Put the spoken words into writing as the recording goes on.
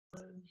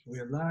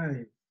We're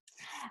live.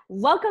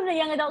 Welcome to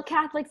Young Adult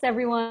Catholics,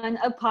 everyone,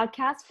 a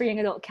podcast for young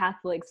adult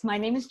Catholics. My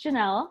name is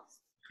Janel.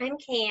 I'm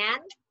Can.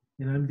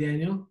 And I'm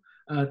Daniel.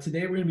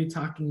 Today we're going to be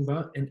talking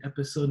about in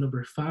episode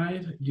number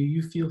 5, Do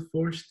You Feel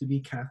Forced to Be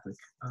Catholic?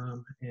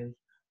 And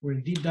we're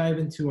going to deep dive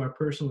into our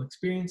personal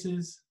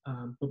experiences.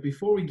 But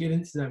before we get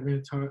into that, we're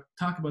going to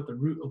talk about the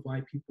root of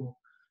why people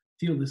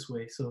feel this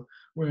way. So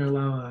we're going to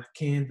allow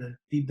Can to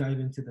deep dive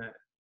into that.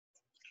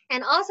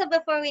 And also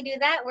before we do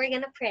that, we're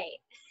going to pray.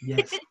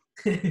 Yes.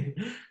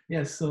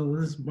 Yes, so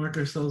let's mark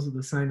ourselves with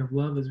the sign of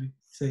love as we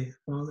say,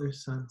 Father,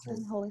 Son,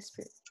 Holy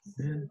Spirit.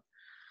 Amen.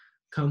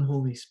 Come,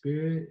 Holy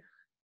Spirit.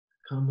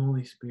 Come,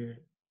 Holy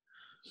Spirit.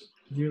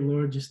 Dear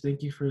Lord, just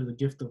thank you for the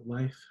gift of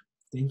life.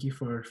 Thank you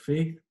for our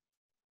faith.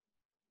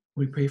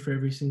 We pray for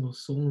every single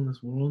soul in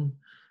this world.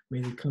 May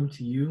they come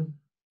to you,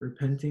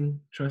 repenting,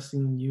 trusting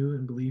in you,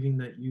 and believing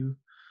that you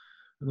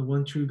are the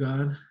one true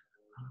God.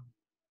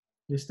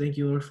 Just thank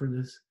you, Lord, for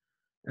this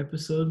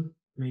episode.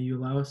 May you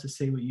allow us to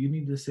say what you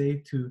need to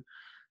say to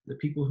the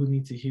people who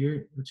need to hear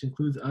it, which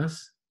includes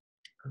us.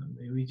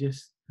 May we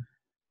just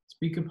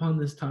speak upon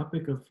this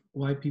topic of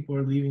why people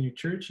are leaving your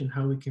church and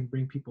how we can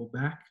bring people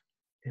back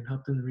and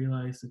help them to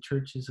realize the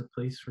church is a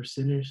place for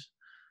sinners,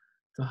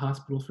 it's a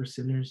hospital for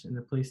sinners, and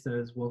a place that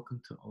is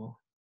welcome to all.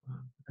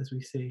 As we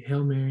say,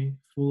 Hail Mary,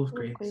 full of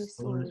grace,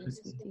 the Lord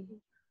is with thee.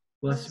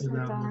 Blessed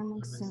are thou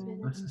amongst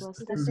women, blessed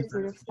is the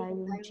fruit of thy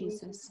womb,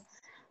 Jesus.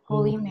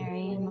 Holy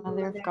Mary,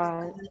 Mother of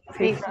God,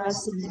 pray for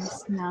us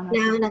sinners now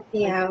and at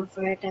the hour of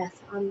our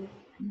death. Amen.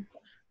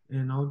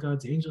 and all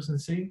God's angels and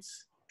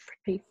saints.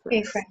 Pray for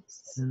Pray us. for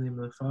us. In the name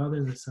of the Father,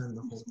 and the Son, and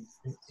the Holy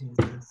Spirit.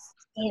 Amen.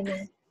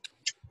 Amen.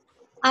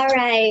 All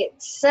right.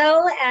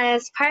 So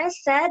as Paris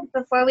said,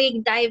 before we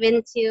dive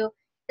into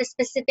the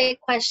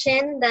specific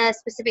question, the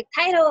specific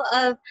title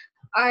of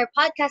our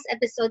podcast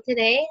episode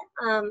today,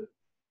 I'm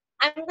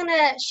going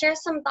to share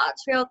some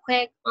thoughts real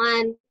quick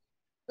on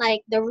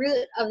like the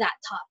root of that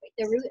topic,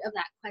 the root of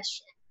that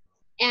question.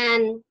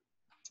 And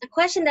a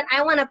question that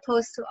I want to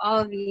pose to all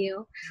of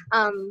you,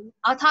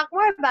 I'll talk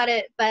more about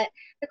it, but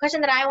the question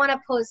that I want to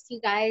pose to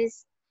you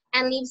guys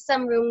and leave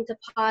some room to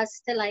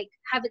pause to like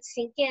have it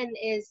sink in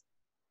is,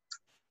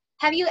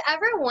 have you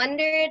ever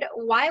wondered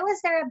why was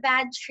there a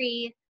bad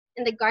tree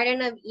in the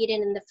Garden of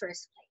Eden in the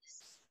first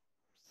place?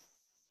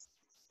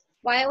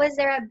 Why was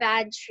there a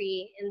bad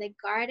tree in the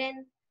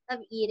Garden of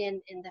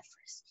Eden in the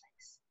first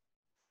place?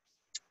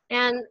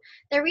 And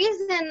the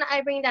reason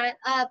I bring that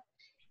up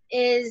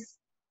is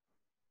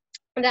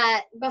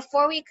that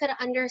before we could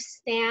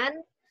understand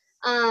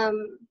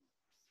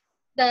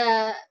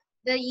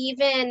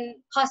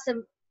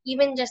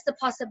even just the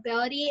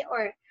possibility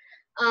or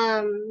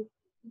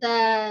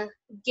the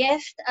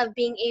gift of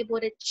being able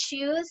to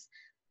choose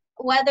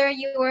whether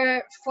you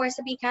were forced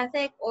to be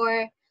Catholic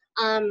or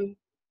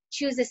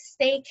choose to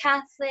stay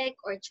Catholic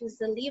or choose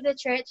to leave the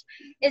church,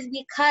 is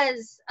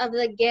because of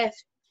the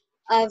gift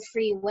of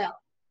free will.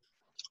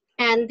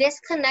 And this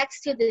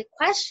connects to the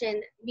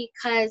question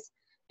because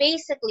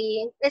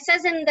basically it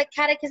says in the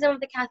Catechism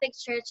of the Catholic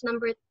Church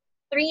number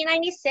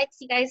 396,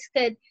 you guys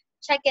could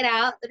check it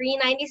out,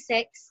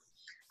 396,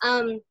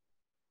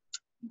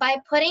 by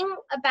putting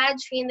a bad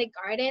tree in the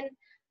Garden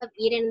of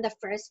Eden in the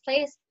first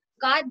place,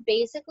 God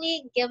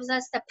basically gives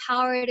us the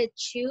power to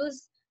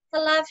choose to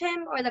love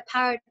him or the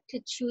power to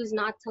choose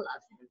not to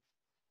love him.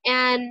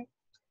 And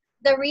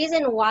the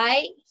reason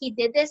why he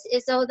did this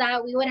is so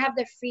that we would have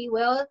the free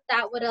will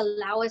that would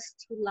allow us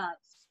to love,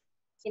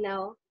 you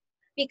know,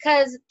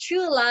 because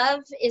true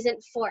love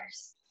isn't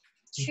forced.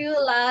 True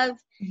love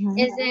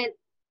isn't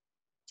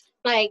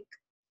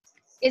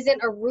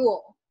a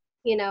rule,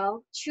 you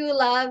know. True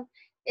love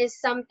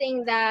is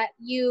something that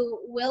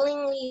you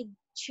willingly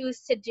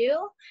choose to do,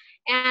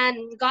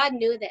 and God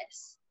knew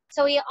this.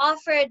 So he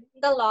offered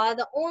the law.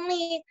 The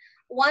only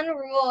one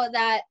rule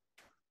that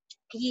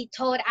he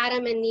told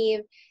Adam and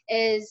Eve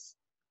is,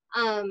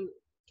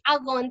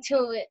 I'll go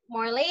into it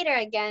more later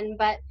again,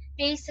 but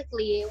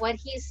basically what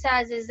he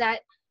says is that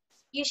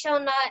you shall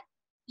not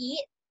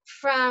eat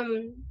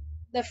from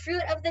the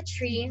fruit of the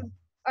tree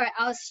or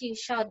else you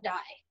shall die.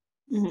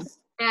 Mm-hmm.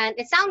 And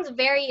it sounds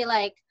very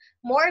like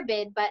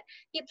morbid, but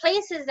he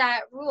places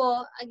that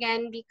rule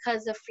again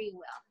because of free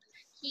will.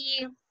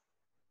 He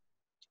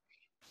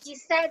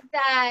said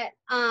that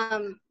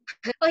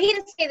well, he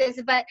didn't say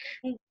this, but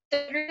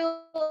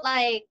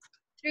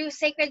through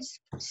sacred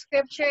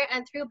scripture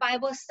and through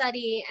Bible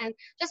study and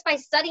just by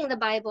studying the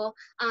Bible,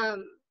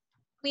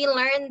 we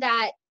learned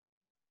that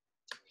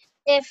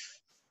if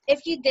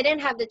you didn't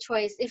have the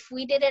choice, if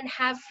we didn't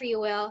have free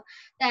will,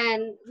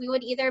 then we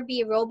would either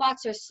be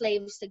robots or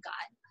slaves to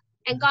God.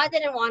 And God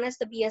didn't want us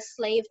to be a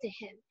slave to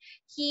him.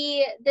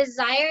 He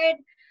desired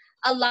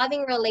a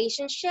loving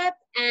relationship,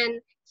 and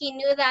he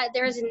knew that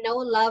there's no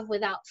love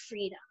without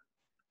freedom.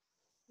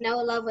 No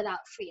love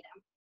without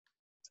freedom.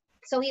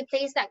 So he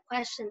placed that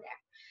question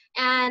there.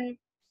 And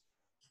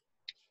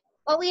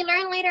what we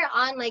learn later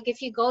on, like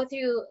if you go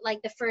through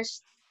like the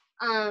first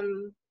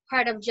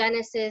part of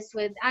Genesis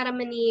with Adam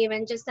and Eve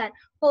and just that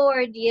whole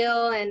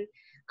ordeal and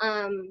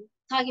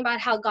talking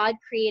about how God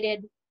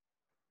created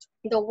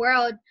the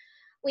world,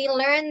 we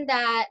learned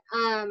that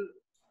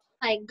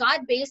like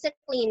God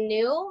basically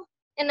knew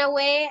in a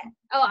way,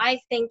 I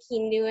think he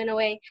knew in a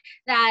way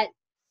that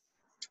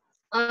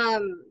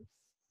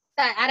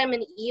that Adam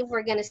and Eve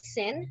were gonna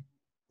sin,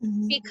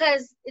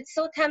 because it's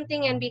so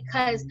tempting, and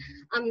because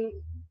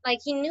like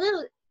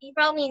he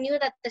probably knew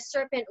that the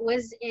serpent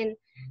was in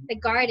the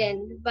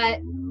garden, but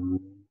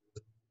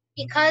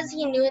because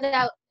he knew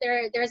that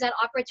there's that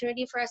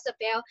opportunity for us to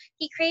fail,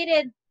 he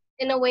created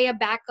in a way a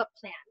backup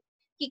plan.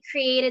 He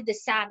created the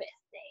Sabbath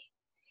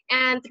day,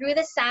 and through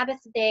the Sabbath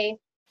day,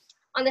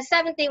 on the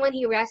seventh day when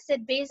he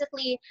rested,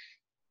 basically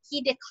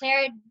he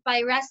declared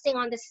by resting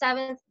on the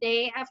seventh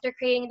day after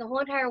creating the whole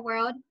entire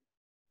world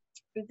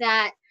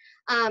that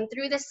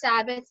through the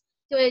Sabbath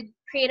he would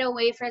create a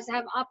way for us to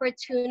have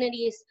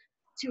opportunities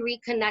to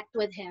reconnect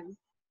with him,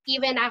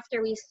 even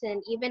after we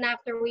sin, even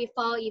after we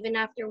fall, even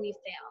after we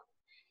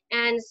fail.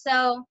 And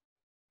so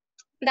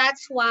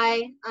that's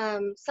why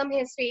some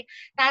history,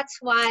 that's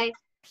why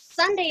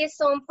Sunday is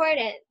so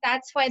important.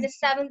 That's why the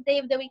seventh day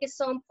of the week is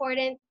so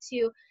important,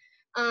 to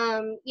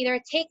either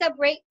take a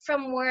break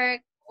from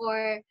work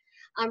or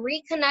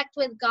reconnect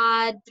with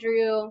God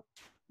through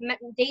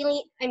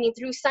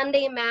through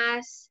Sunday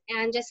Mass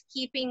and just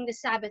keeping the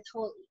Sabbath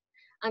holy.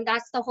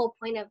 That's the whole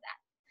point of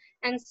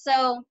that. And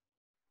so,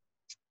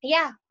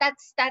 yeah,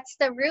 that's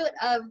the root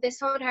of this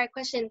whole entire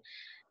question.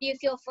 Do you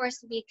feel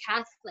forced to be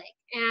Catholic?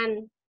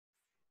 And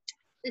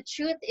the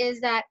truth is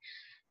that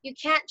you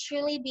can't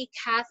truly be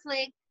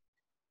Catholic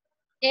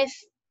if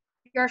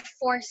you're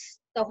forced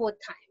the whole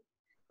time.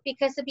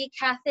 Because to be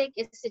Catholic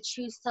is to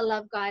choose to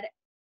love God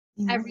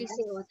every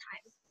single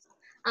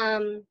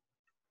time.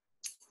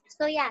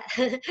 So yeah,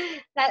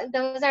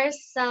 those are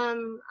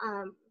some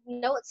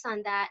notes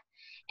on that.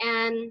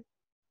 And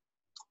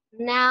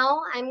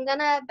now I'm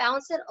gonna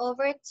bounce it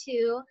over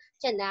to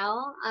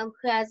Janel,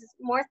 who has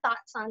more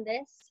thoughts on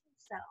this.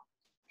 So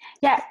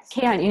Yeah,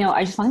 Kayan,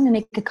 I just wanted to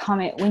make a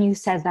comment when you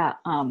said that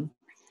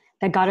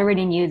that God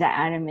already knew that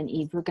Adam and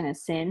Eve were gonna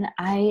sin.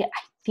 I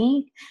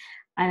think,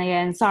 and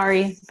again,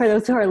 sorry for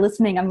those who are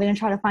listening, I'm gonna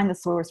try to find the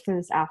source for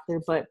this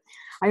after, but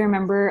I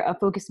remember a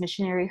focused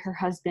missionary, her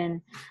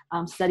husband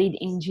studied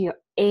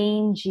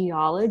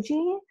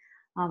angiology,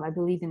 I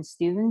believe in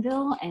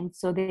Steubenville, and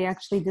so they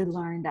actually did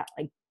learn that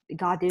like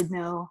God did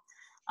know.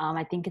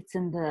 I think it's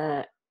in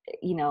the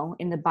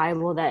in the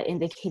Bible that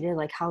indicated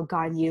like how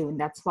God knew, and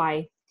that's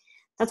why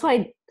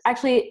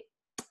actually,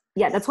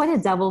 yeah, that's why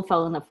the devil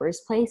fell in the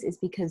first place, is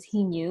because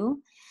he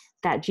knew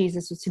that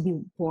Jesus was to be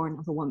born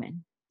of a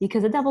woman,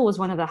 because the devil was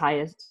one of the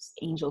highest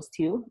angels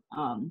too,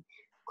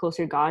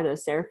 closer to God, the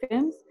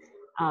seraphims.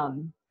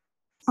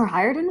 Or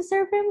higher than the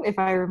seraphim, if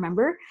I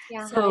remember.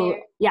 yeah, so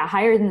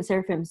higher than the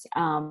seraphims,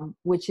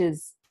 which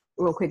is,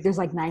 real quick, there's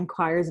like 9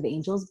 choirs of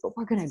angels, but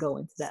we're gonna go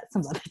into that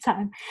some other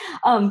time.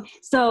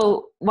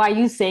 So why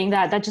you saying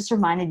that just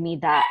reminded me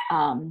that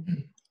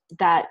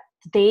that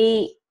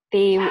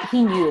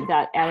he knew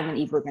that Adam and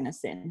Eve were gonna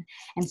sin.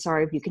 And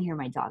sorry if you can hear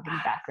my dog in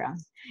the background.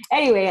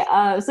 Anyway,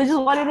 so just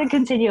wanted to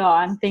continue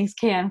on. Thanks,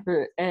 Can,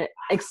 for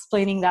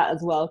explaining that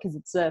as well, because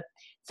it's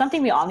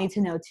something we all need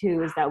to know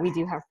too, is that we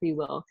do have free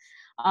will.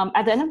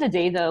 At the end of the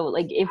day, though,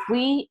 like if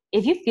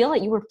you feel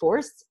that you were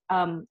forced,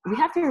 we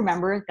have to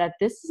remember that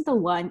this is the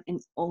one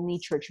and only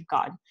Church of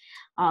God.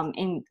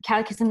 In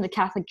Catechism of the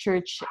Catholic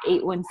Church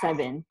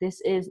 817, this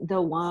is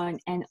the one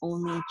and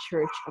only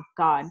Church of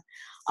God.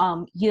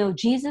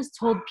 Jesus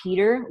told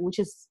Peter, which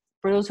is,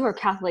 for those who are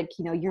Catholic,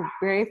 you're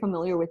very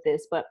familiar with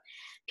this, but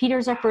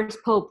Peter's our first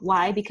pope.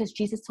 Why? Because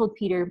Jesus told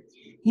Peter,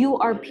 "You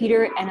are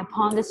Peter, and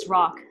upon this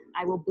rock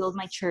I will build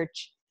my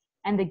church,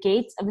 and the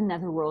gates of the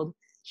netherworld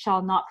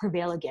shall not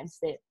prevail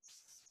against it."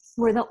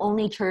 We're the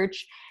only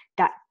church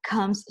that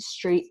comes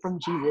straight from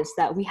Jesus,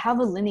 that we have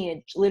a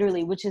lineage,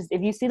 literally, which is,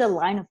 if you see the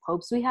line of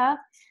popes we have,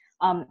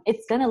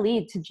 it's going to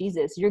lead to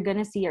Jesus. You're going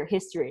to see our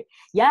history.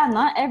 Yeah,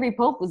 not every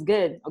pope was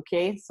good,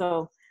 okay?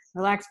 So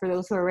relax for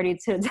those who are ready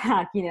to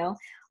attack,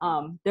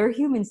 they're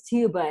humans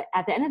too, but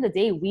at the end of the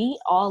day, we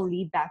all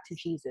lead back to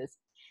Jesus.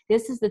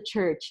 This is the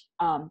church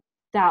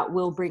that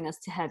will bring us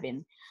to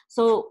heaven.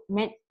 So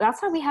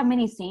that's why we have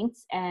many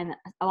saints, and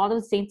a lot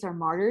of the saints are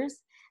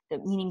martyrs,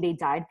 meaning they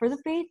died for the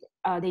faith.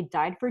 They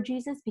died for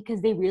Jesus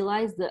because they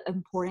realized the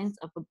importance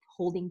of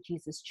upholding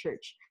Jesus'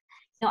 church.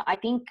 I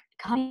think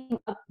coming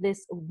up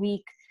this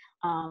week,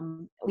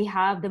 we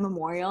have the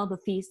memorial, the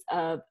feast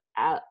of,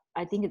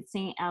 I think it's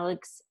St.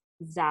 Alex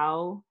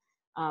Zhao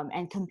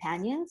and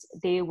companions.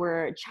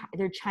 They're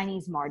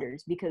Chinese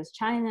martyrs, because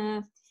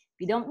China,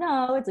 you don't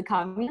know, it's a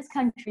communist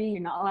country.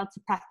 You're not allowed to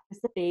practice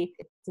the faith.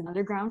 It's an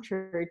underground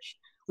church,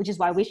 which is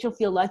why we should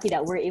feel lucky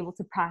that we're able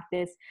to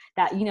practice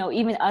that.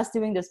 Even us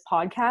doing this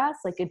podcast,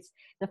 like, it's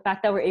the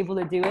fact that we're able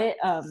to do it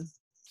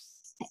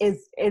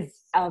is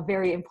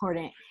very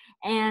important.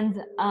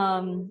 And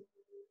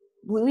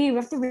we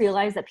have to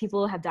realize that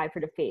people have died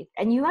for the faith,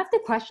 and you have to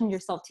question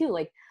yourself too,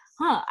 like,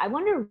 I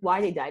wonder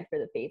why they died for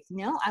the faith.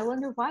 I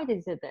wonder why they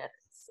did this.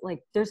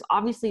 Like, there's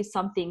obviously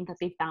something that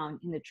they found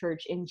in the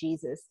church, in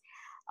Jesus.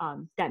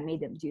 that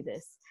made them do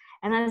this.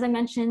 And as I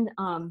mentioned,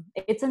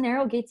 it's a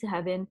narrow gate to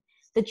heaven.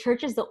 The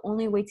church is the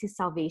only way to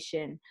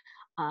salvation.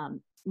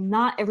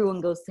 Not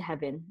everyone goes to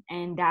heaven,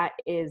 and that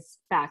is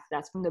fact.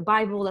 That's from the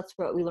Bible. That's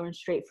what we learn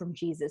straight from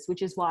Jesus,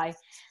 which is why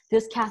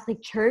this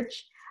Catholic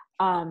Church,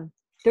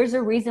 there's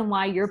a reason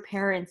why your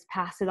parents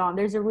pass it on.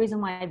 There's a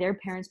reason why their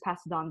parents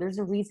pass it on. There's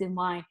a reason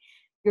why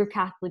you're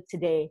Catholic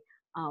today.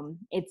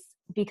 It's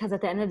because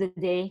at the end of the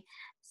day,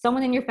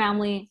 someone in your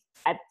family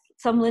at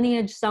some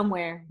lineage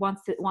somewhere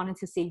wanted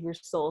to save your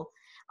soul.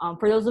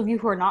 For those of you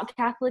who are not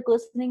Catholic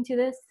listening to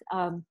this,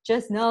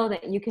 just know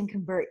that you can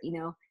convert,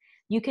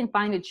 you can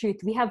find the truth.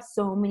 We have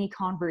so many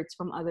converts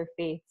from other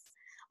faiths.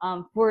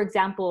 For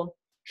example,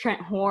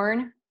 Trent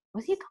Horn,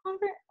 was he a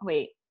convert?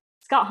 Wait,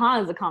 Scott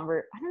Hahn is a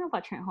convert. I don't know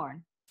about Trent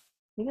Horn.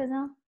 You guys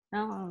know?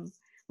 No?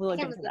 We'll look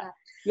into that.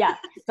 Yeah,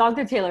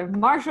 Dr. Taylor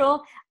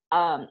Marshall.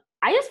 I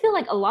just feel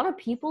like a lot of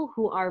people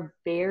who are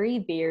very,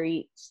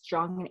 very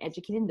strong and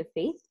educated in the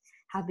faith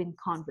have been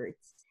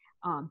converts.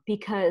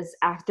 Because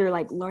after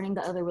learning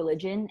the other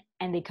religion,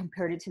 and they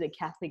compared it to the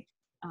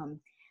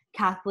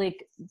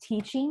Catholic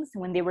teachings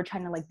when they were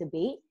trying to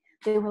debate,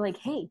 they were like,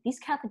 hey, these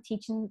Catholic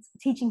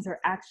teachings are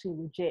actually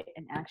legit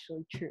and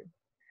actually true.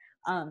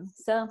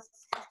 So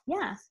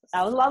yeah,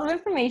 that was a lot of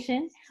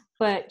information,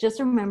 but just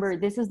remember,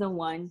 this is the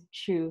one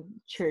true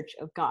church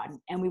of God,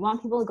 and we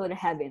want people to go to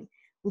heaven,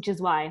 which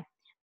is why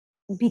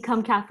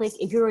become Catholic.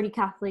 If you're already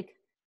Catholic,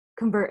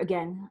 convert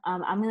again.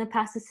 I'm going to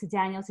pass this to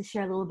Daniel to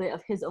share a little bit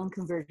of his own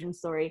conversion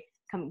story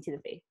coming to the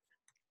faith.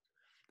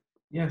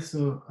 Yeah,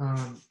 so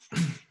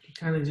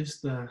kind of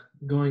just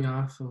going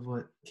off of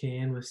what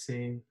Kayan was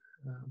saying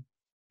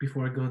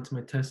before I go into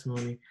my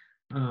testimony,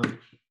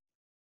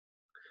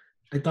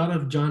 I thought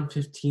of John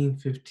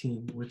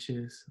 15:15, which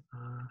is,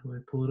 let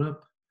me pull it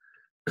up.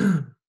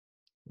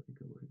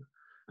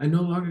 I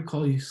no longer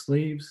call you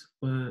slaves,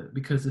 but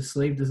because the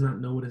slave does not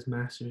know what his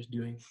master is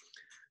doing.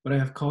 But I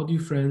have called you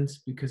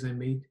friends because I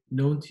made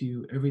known to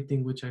you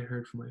everything which I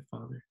heard from my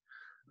Father.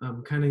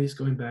 Kind of just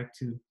going back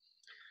to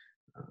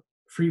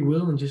free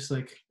will, and just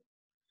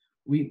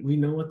we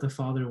know what the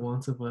Father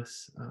wants of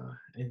us,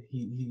 and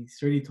he's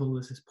already told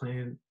us his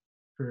plan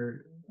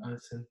for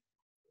us and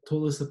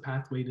told us the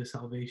pathway to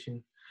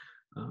salvation.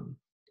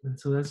 And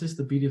so that's just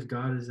the beauty of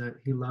God, is that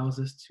he allows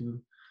us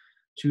to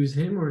choose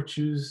him or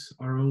choose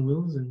our own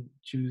wills and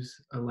choose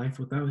a life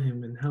without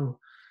him in hell,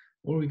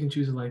 or we can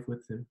choose a life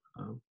with him.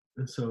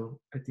 And so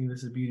I think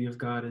that's the beauty of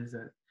God, is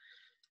that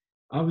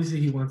obviously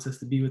he wants us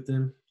to be with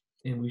him,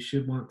 and we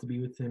should want to be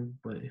with him,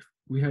 but if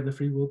we have the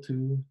free will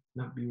to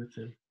not be with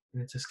him,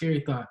 and it's a scary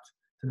thought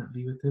to not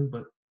be with him,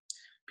 but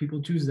people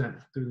choose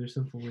that through their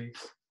sinful ways.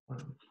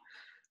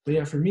 But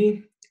yeah, for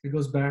me, it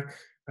goes back.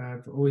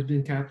 I've always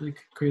been Catholic,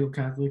 cradle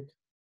Catholic.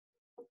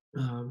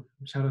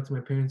 Shout out to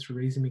my parents for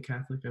raising me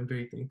Catholic. I'm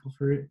very thankful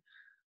for it.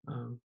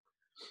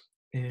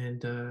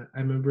 And I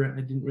remember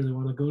I didn't really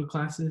want to go to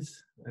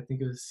classes. I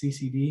think it was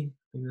CCD, I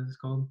think that's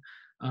called.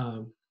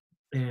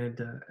 And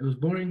it was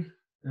boring.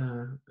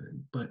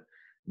 But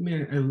I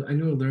mean, I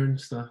knew I learned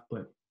stuff.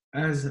 But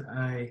as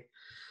I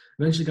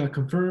eventually got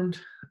confirmed,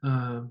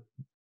 I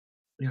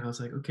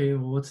was like, okay,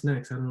 well, what's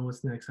next? I don't know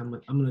what's next. I'm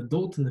an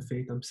adult in the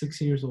faith. I'm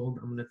 16 years old.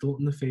 I'm an adult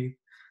in the faith.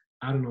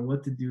 I don't know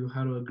what to do.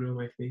 How do I grow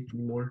my faith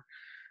anymore?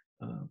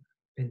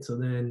 And so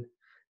then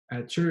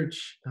at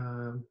church,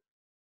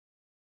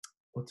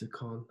 what's it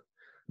called?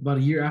 About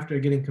a year after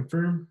getting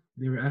confirmed,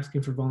 they were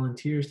asking for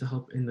volunteers to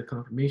help in the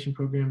confirmation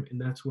program. And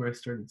that's where I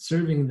started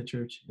serving in the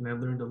church, and I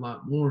learned a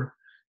lot more.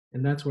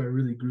 And that's where I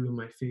really grew in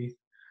my faith.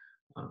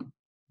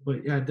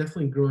 But yeah,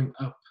 definitely growing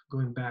up,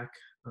 going back,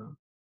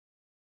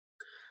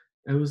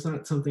 it was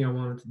not something I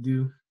wanted to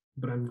do,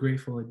 but I'm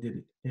grateful I did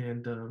it.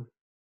 And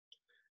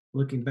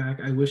looking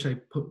back, I wish I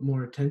put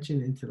more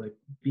attention into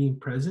being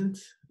present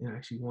and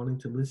actually wanting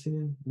to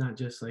listen, not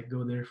just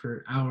go there for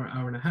an hour,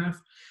 hour and a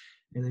half,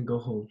 and then go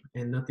home.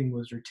 And nothing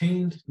was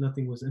retained,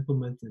 nothing was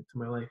implemented to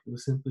my life. It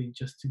was simply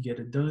just to get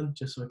it done,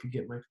 just so I could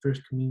get my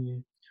first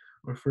communion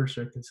or first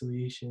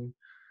reconciliation,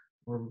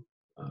 or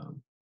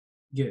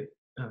get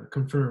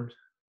confirmed.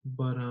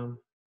 But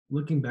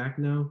looking back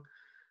now,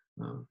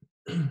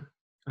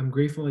 I'm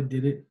grateful I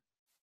did it.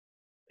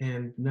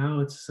 And now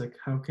it's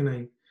how can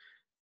I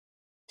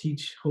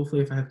teach,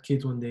 hopefully if I have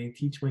kids one day,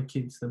 teach my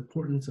kids the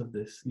importance of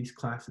these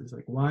classes.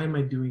 Why am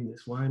I doing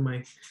this? Why am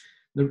I,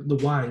 the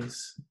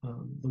whys,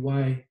 the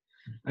why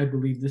I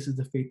believe this is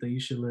the faith that you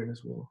should learn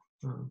as well,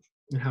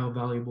 and how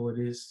valuable it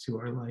is to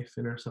our life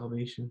and our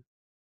salvation.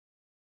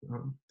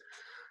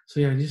 So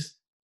yeah, just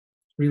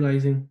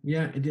realizing,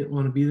 I didn't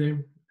want to be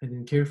there. I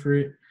didn't care for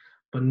it,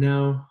 but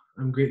now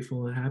I'm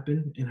grateful it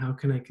happened. And how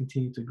can I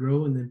continue to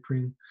grow and then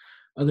bring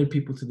other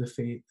people to the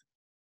faith,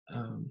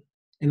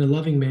 in a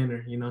loving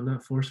manner,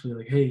 not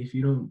forcefully, hey, if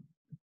you don't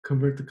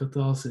convert to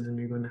Catholicism,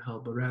 you're going to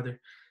hell, but rather,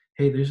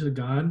 hey, there's a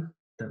God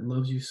that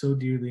loves you so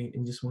dearly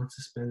and just wants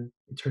to spend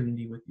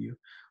eternity with you,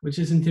 which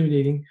is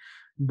intimidating,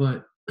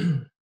 but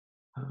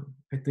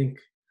I think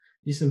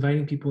just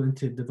inviting people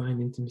into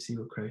divine intimacy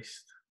with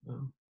Christ,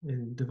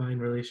 and divine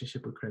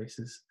relationship with Christ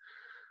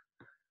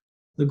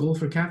the goal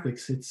for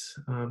Catholics. It's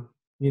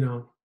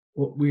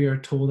what we are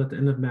told at the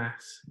end of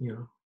Mass.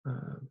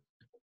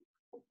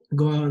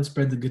 Go out and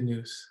spread the good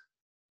news.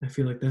 I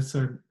feel like that's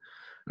our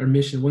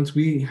mission. Once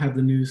we have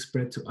the news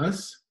spread to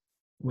us,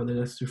 whether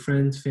that's through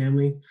friends,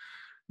 family,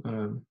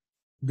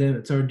 then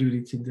it's our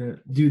duty to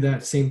do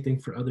that same thing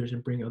for others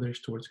and bring others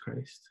towards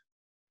Christ.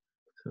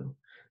 So,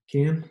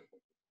 Can?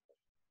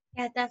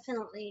 Yeah,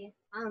 definitely.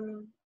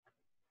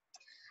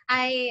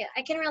 I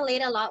can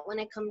relate a lot when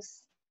it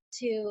comes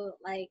to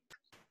like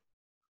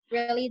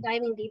really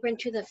diving deeper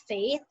into the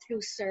faith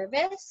through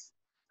service.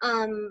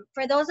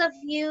 For those of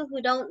you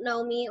who don't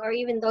know me, or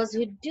even those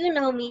who do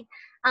know me,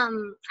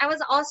 I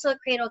was also a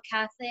cradle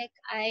Catholic.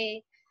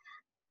 I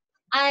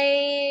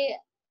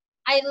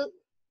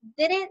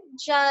didn't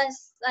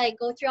just like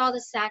go through all the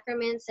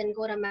sacraments and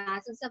go to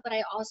mass and stuff, but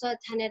I also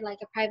attended like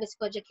a private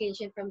school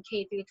education from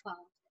K through 12.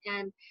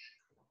 And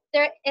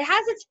it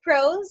has its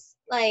pros,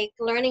 like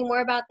learning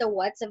more about the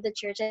what's of the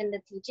church and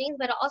the teachings,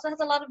 but it also has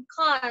a lot of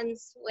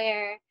cons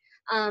where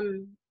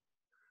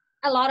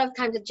a lot of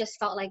times it just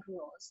felt like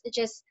rules.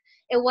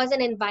 It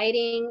wasn't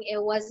inviting,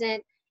 it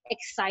wasn't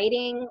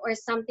exciting, or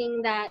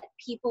something that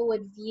people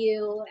would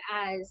view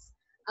as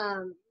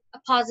a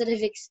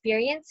positive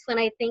experience. When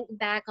I think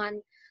back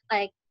on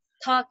like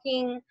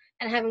talking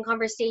and having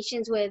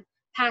conversations with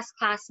past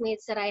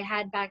classmates that I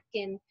had back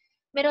in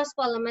middle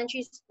school,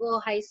 elementary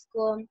school, high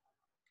school,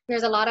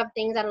 there's a lot of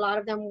things that a lot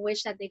of them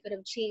wish that they could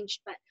have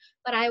changed.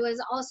 But I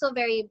was also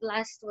very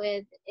blessed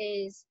with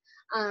is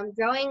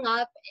growing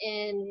up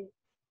in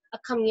a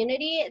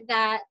community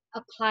that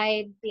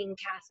applied being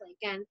Catholic,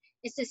 and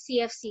it's the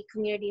CFC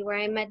community where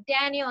I met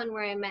Daniel and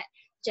where I met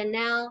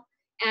Janel.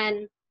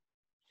 And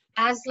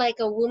as like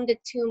a wounded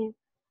tomb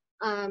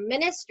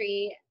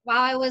ministry,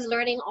 while I was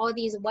learning all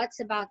these what's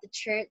about the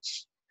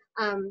church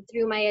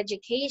through my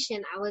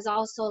education, I was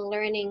also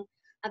learning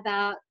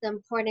about the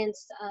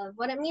importance of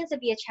what it means to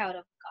be a child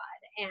of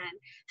God and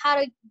how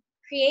to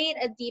create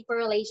a deeper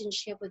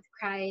relationship with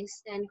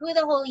Christ and who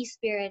the Holy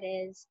Spirit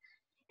is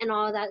and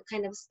all that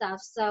kind of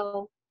stuff.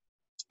 So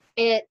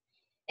it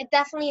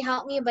definitely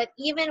helped me. But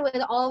even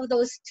with all of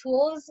those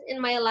tools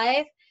in my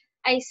life,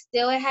 I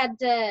still had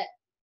to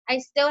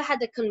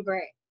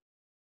convert.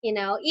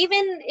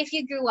 Even if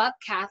you grew up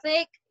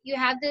Catholic, you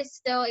have to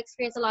still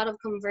experience a lot of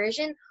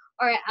conversion,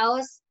 or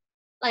else,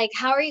 like,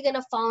 how are you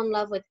gonna fall in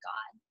love with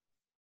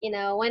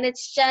God? When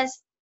it's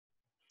just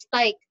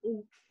like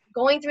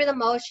going through the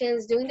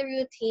motions, doing the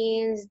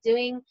routines,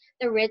 doing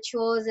the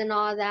rituals and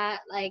all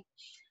that. Like,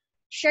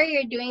 sure,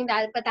 you're doing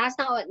that, but that's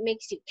not what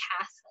makes you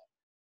Catholic.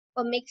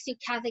 What makes you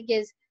Catholic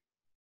is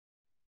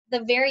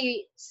the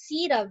very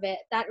seed of it,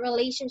 that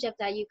relationship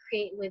that you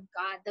create with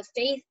God, the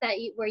faith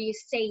where you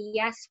say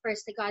yes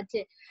first to God,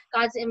 to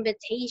God's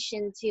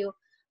invitation to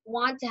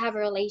want to have a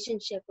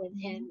relationship with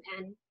Him.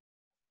 And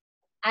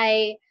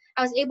I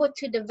was able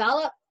to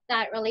develop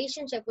that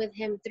relationship with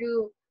Him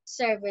through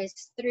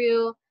service,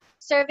 through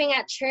serving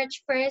at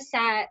church first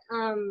at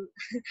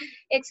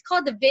it's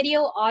called the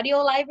video audio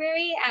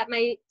library at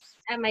my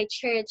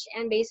church.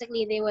 And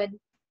basically they would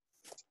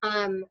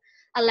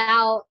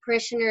allow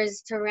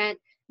parishioners to rent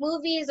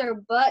movies or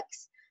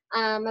books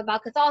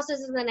about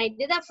Catholicism, and I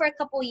did that for a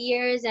couple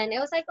years, and it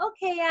was like,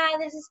 okay, yeah,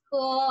 this is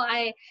cool.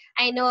 I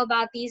know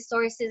about these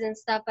sources and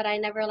stuff, but I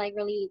never like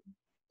really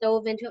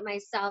dove into it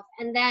myself.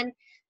 And then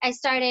I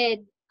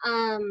started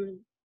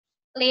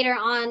later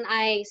on,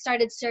 I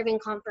started serving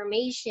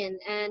confirmation,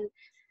 and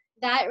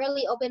that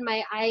really opened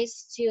my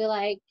eyes to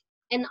like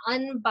an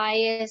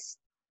unbiased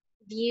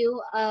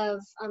view of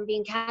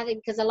being Catholic,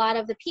 because a lot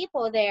of the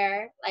people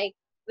there, like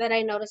that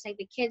I noticed, like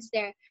the kids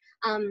there,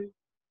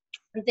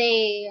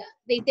 they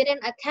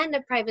didn't attend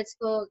a private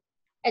school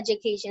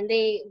education.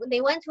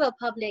 They went to a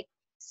public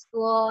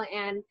school,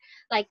 and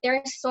like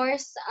their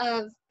source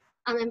of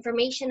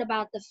information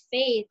about the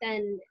faith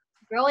and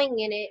growing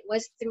in it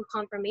was through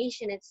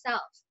confirmation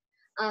itself.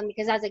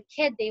 Because as a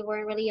kid they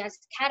weren't really as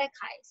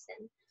catechized,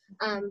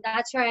 and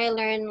that's where I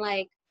learned,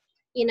 like,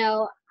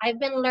 I've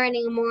been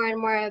learning more and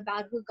more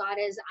about who God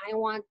is. I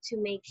want to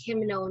make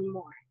Him known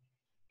more,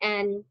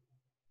 and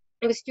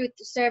it was through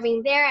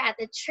serving there at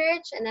the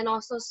church, and then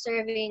also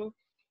serving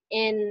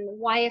in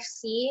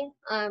YFC,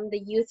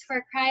 the Youth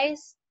for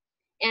Christ,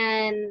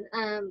 and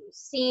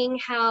seeing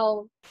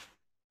how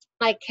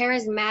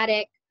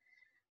charismatic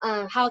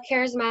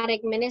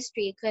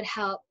ministry could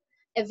help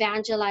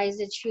evangelize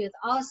the truth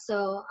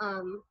also,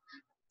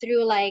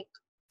 through like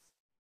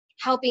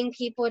helping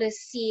people to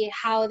see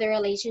how their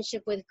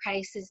relationship with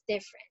Christ is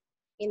different.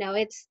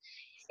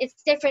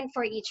 It's different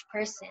for each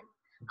person.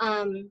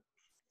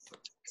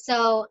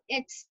 So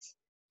it's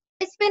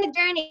been a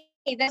journey.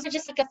 Those are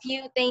just like a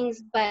few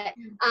things, but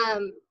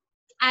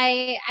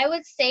I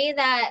would say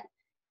that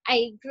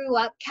I grew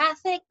up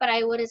Catholic, but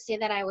I wouldn't say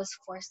that I was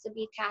forced to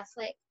be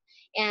Catholic.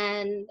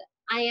 And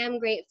I am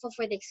grateful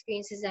for the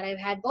experiences that I've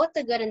had, both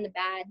the good and the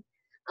bad,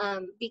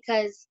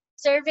 because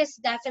service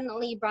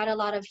definitely brought a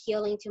lot of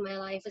healing to my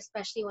life,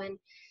 especially when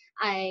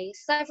I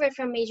suffered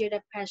from major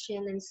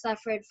depression and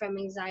suffered from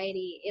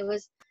anxiety. It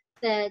was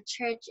the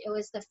church, it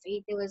was the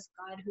faith, it was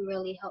God who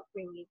really helped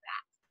bring me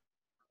back.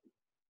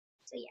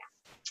 So yeah.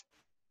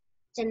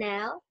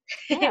 Janelle?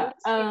 Yeah.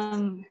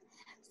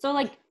 So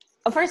like,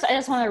 first, I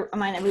just want to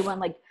remind everyone,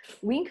 like,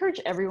 we encourage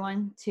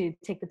everyone to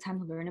take the time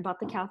to learn about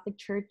the Catholic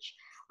Church.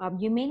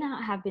 You may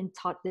not have been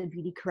taught the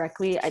beauty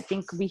correctly. I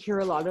think we hear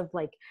a lot of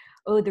like,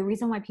 oh, the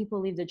reason why people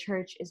leave the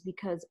church is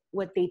because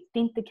what they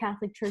think the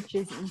Catholic Church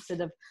is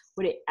instead of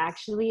what it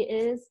actually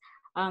is.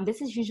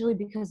 This is usually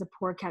because of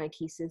poor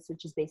catechesis,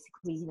 which is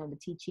basically, you know, the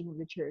teaching of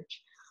the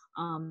church.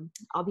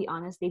 I'll be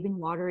honest, they've been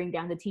watering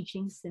down the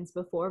teachings since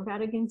before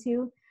Vatican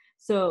II.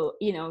 So,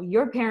 you know,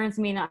 your parents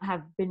may not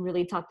have been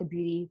really taught the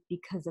beauty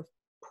because of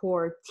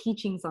poor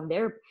teachings on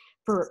their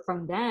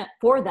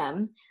for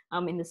them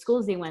in the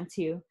schools they went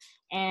to.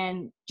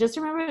 And just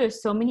remember,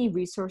 there's so many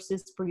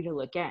resources for you to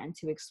look at and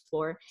to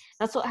explore.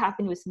 That's what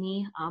happened with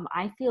me.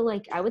 I feel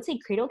like I would say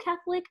cradle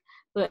Catholic,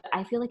 but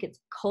I feel like it's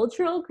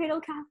cultural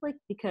cradle Catholic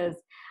because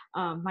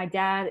my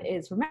dad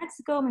is from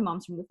Mexico, my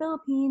mom's from the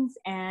Philippines,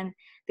 and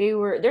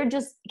they're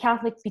just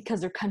Catholic because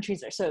their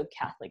countries are so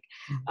Catholic.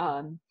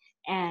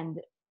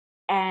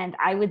 And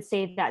I would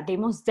say that they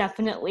most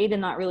definitely did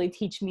not really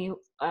teach me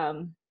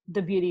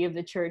the beauty of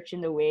the church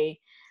in the way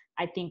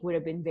I think would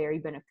have been very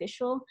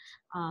beneficial.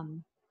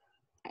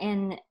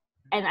 And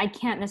I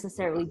can't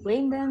necessarily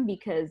blame them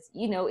because,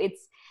 you know,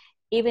 it's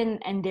even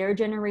in their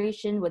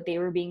generation, what they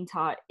were being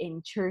taught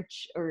in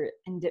church or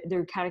in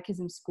their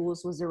catechism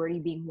schools was already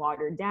being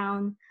watered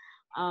down.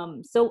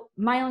 So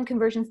my own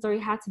conversion story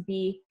had to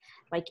be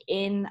like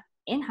in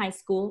high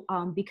school,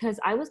 because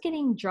I was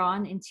getting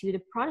drawn into the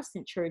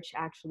Protestant church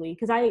actually,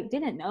 because I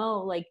didn't know,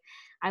 like,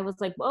 I was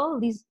like, whoa,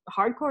 these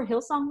hardcore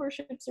Hillsong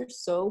worships are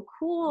so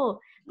cool.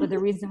 But the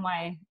reason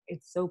why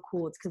it's so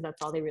cool is because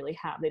that's all they really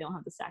have. They don't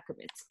have the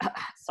sacraments.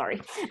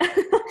 Sorry.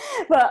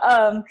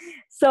 But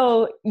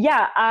so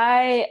yeah,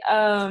 I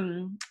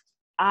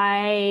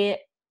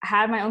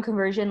had my own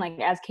conversion,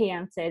 like as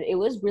Kayan said, it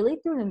was really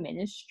through the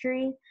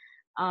ministry.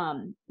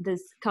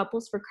 This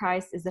Couples for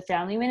Christ is the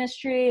family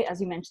ministry, as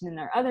we mentioned in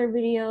our other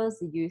videos.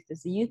 The youth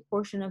is the youth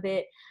portion of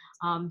it.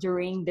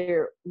 During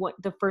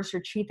the first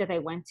retreat that I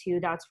went to,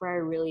 that's where I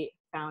really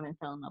found and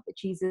fell in love with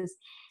Jesus.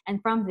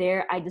 And from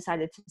there, I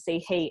decided to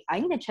say, hey, I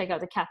need to check out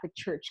the Catholic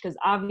Church, because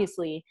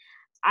obviously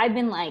I've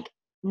been like,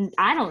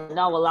 I don't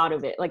know a lot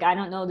of it. Like, I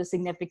don't know the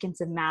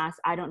significance of Mass.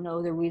 I don't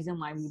know the reason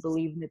why we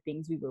believe in the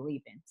things we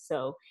believe in.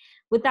 So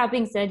with that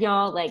being said,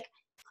 y'all, like,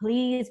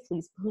 please,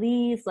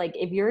 like,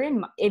 if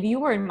you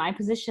were in my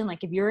position,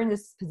 like, if you're in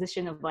this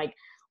position of like,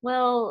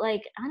 well,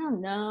 like, I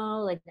don't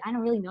know, like, I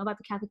don't really know about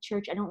the Catholic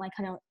Church, I don't like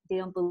how they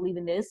don't believe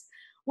in this,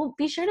 well,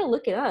 be sure to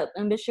look it up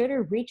and be sure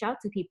to reach out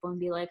to people and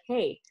be like,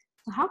 hey,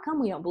 so how come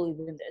we don't believe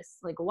in this?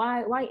 Like,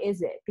 why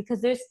is it? Because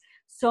there's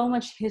so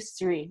much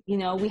history, you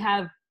know,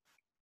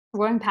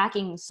 we're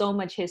unpacking so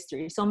much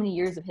history, so many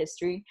years of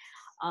history,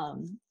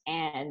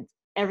 and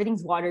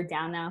everything's watered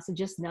down now, so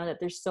just know that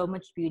there's so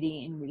much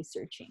beauty in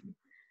researching.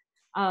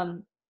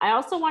 I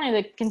also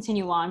wanted to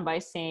continue on by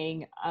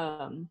saying,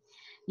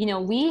 you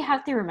know, we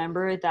have to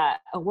remember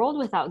that a world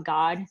without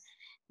God,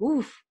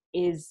 we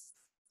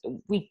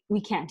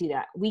can't do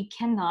that. We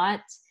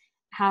cannot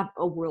have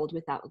a world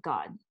without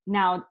God.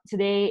 Now,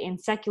 today in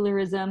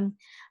secularism,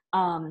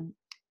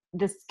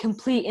 this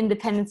complete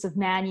independence of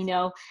man, you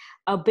know,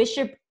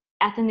 Bishop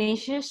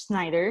Athanasius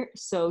Schneider,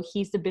 so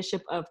he's the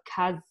bishop of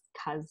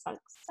Kazakhstan.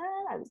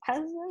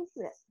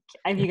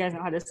 If you guys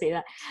know how to say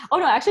that. Oh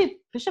no, actually,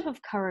 Bishop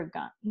of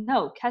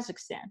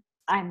Kazakhstan.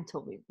 I'm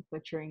totally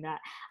butchering that.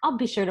 I'll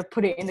be sure to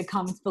put it in the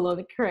comments below,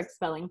 the correct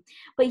spelling.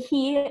 But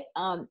he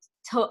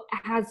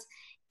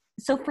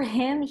so for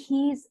him,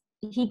 he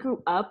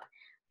grew up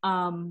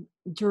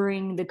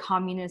during the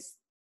communist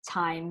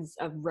times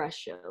of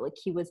Russia. Like,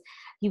 he was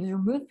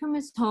removed from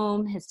his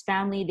home, his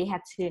family,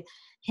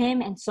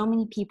 him and so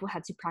many people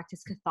had to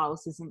practice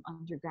Catholicism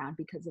underground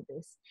because of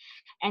this.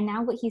 And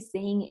now what he's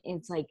saying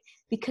is, like,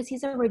 because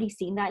he's already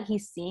seen that,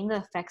 he's seeing the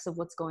effects of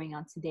what's going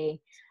on today,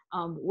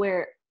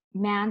 where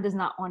man does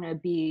not want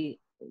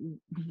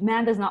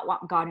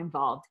God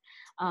involved.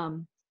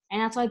 And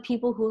that's why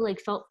people who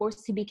like felt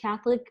forced to be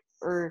Catholic,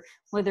 or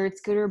whether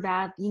it's good or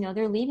bad, you know,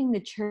 they're leaving the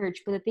church.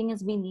 But the thing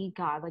is, we need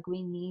God. Like,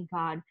 we need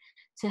God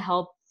to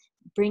help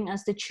bring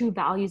us the true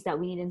values that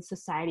we need in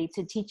society,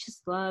 to teach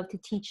us love, to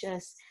teach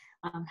us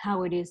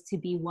how it is to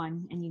be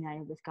one and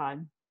united with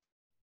God.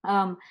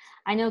 I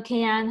know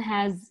Kayan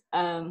has,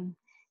 you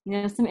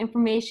know, some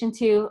information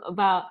too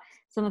about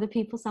some of the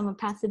people, so I'm gonna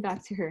pass it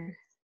back to her.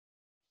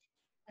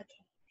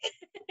 Okay.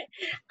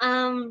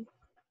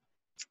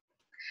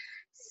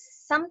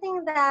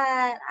 Something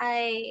that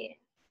I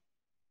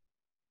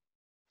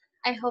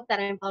hope that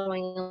I'm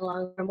following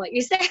along from what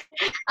you said.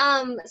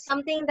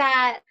 Something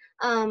that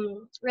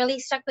really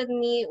stuck with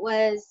me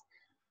was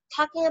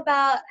talking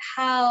about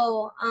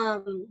how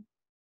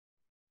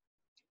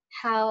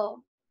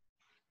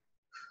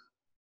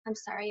I'm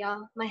sorry,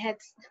 y'all. My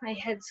head's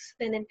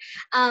spinning.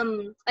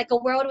 Like a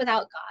world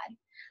without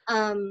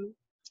God.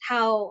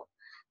 How,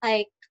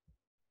 like,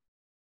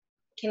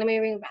 okay, let me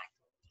bring it back.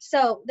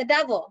 So the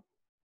devil,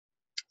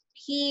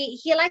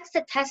 he likes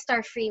to test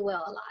our free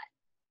will a lot.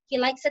 He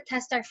likes to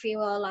test our free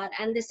will a lot,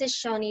 and this is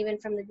shown even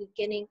from the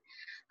beginning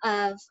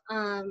of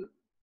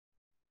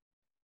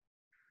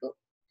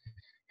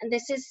and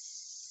this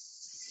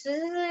is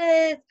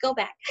go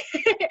back.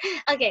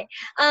 Okay.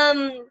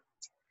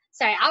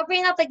 Sorry, I'll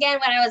bring up again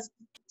what I was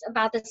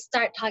about to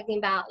start talking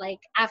about, like,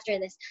 after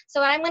this. So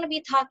what I'm going to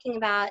be talking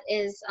about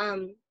is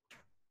the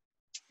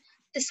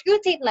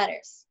Screwtape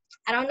letters.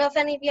 I don't know if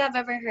any of you have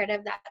ever heard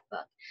of that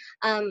book.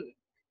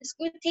 The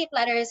Screwtape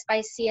Letters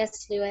by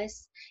C.S.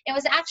 Lewis. It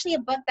was actually a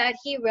book that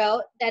he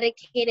wrote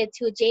dedicated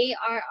to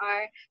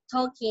J.R.R.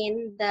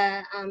 Tolkien,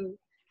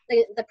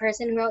 the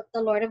person who wrote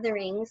The Lord of the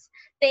Rings.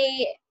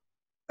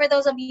 For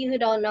those of you who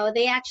don't know,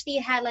 they actually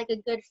had like a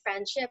good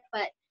friendship,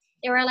 but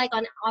they were like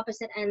on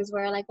opposite ends,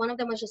 where like one of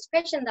them was just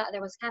Christian, the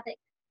other was Catholic.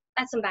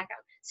 That's some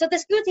background. So the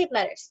Screwtape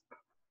Letters.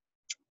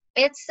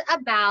 It's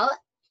about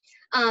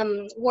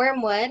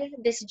Wormwood,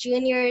 this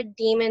junior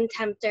demon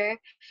tempter,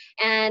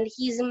 and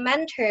he's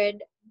mentored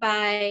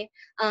by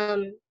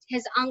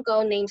his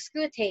uncle named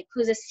Screwtape,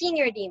 who's a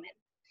senior demon.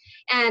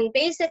 And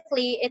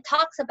basically, it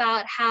talks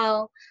about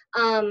how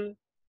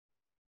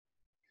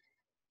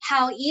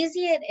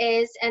easy it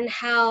is and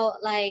how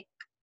like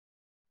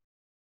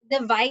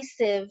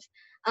divisive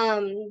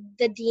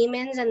the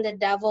demons and the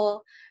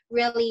devil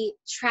really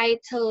try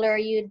to lure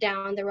you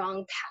down the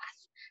wrong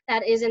path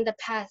that isn't the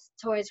path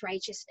towards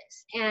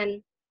righteousness.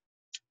 And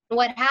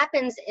what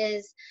happens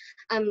is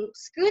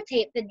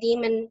Screwtape, the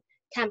demon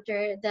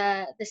tempter,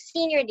 the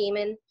senior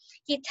demon,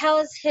 he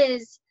tells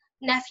his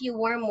nephew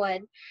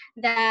Wormwood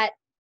that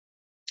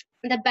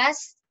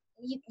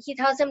he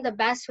tells him the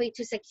best way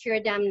to secure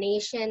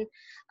damnation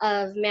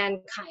of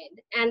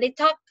mankind. And they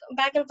talk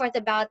back and forth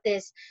about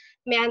this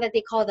man that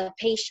they call the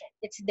patient.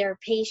 It's their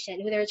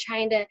patient who they're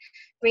trying to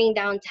bring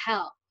down to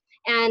hell.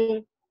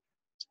 And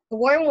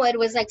Wormwood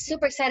was like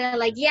super excited,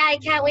 like, yeah, I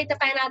can't wait to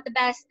find out the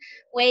best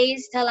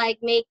ways to like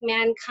make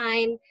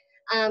mankind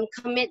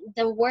commit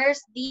the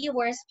worst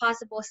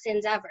possible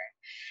sins ever.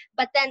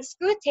 But then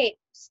Screwtape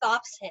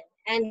stops him,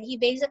 and he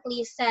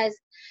basically says,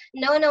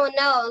 no,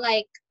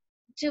 like,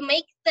 to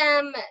make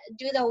them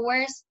do the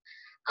worst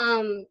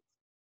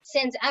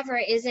sins ever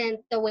isn't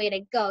the way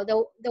to go.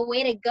 The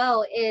way to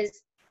go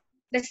is,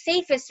 the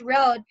safest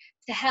road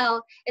to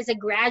hell is a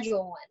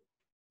gradual one,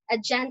 a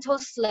gentle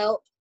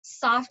slope,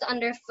 soft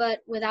underfoot,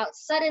 without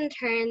sudden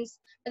turns,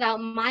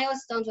 without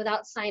milestones,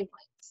 without sign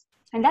points.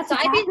 And that's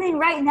what's happening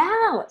right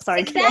now.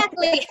 Sorry.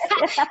 Exactly.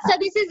 So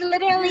this is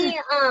literally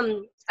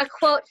a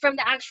quote from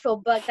the actual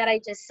book that I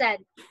just said.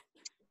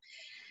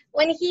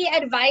 When he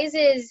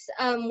advises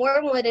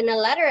Wormwood in a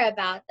letter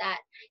about that,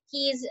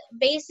 he's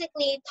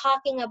basically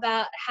talking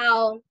about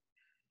how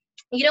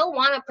you don't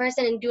want a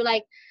person to do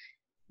like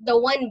the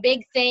one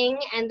big thing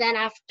and then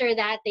after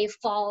that they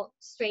fall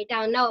straight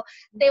down. No,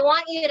 they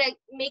want you to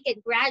make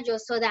it gradual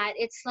so that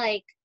it's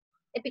like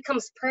it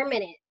becomes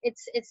permanent.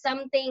 It's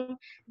something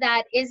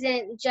that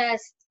isn't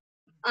just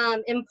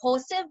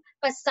impulsive,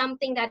 but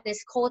something that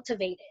is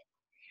cultivated.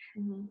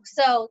 Mm-hmm.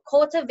 So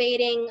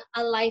cultivating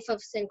a life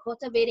of sin,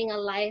 cultivating a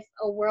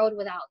world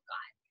without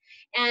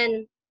God.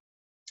 And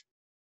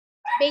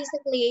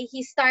basically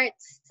he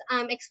starts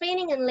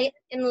explaining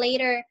in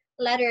later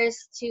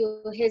letters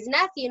to his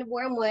nephew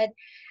Wormwood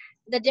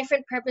the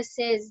different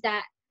purposes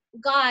that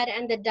God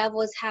and the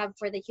devils have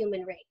for the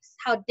human race,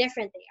 how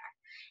different they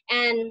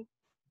are. And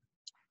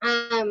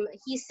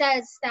he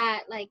says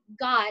that like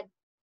God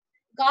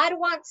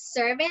wants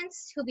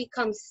servants who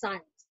become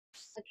sons.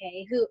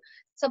 Okay,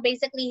 so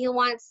basically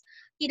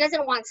he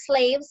doesn't want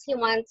slaves, he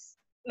wants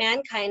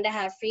mankind to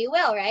have free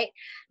will, right?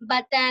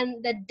 But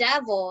then the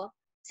devil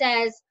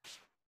says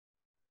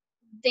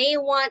they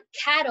want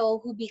cattle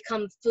who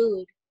become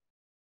food.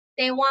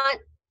 They want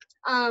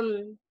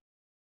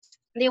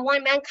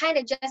mankind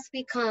to just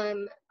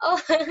become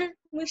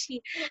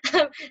mushy.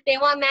 They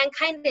want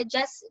mankind to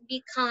just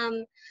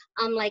become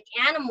like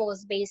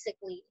animals,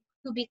 basically,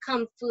 who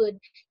become food,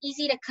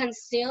 easy to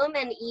consume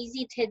and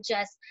easy to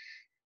just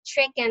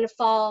trick and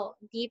fall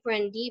deeper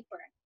and deeper.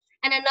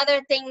 And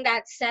another thing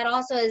that's said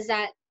also is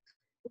that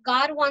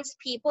God wants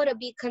people to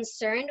be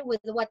concerned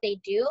with what they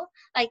do,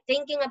 like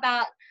thinking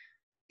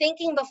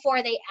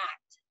before they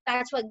act.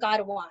 That's what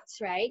God wants,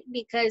 right?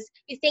 Because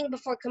you think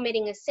before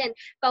committing a sin.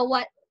 But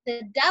what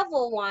the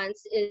devil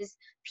wants is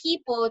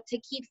people to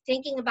keep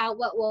thinking about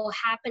what will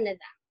happen to them.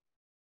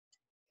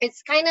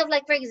 It's kind of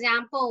like, for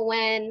example,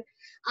 when,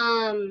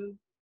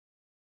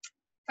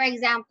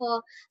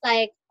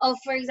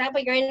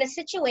 you're in a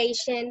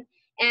situation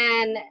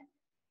and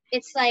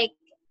it's like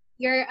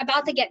you're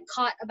about to get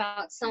caught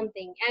about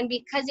something. And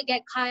because you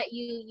get caught,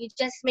 you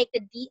just make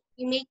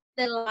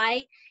the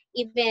lie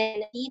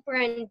even deeper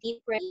and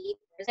deeper and deeper.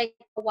 It's like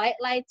a white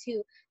lie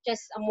to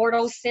just a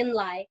mortal sin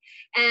lie.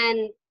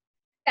 And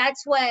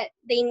that's what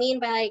they mean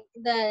by like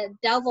the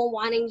devil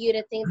wanting you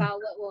to think about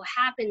what will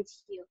happen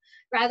to you,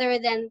 rather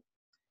than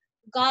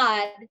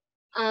God,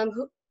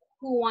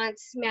 who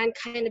wants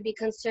mankind to be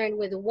concerned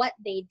with what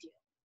they do,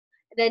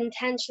 the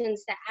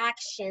intentions, the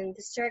action,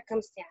 the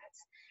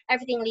circumstance.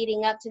 everything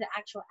leading up to the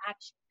actual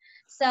action.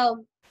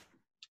 So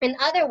in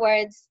other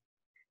words,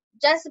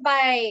 just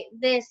by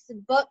this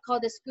book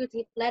called the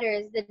Screwtape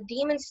Letters, the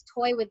demons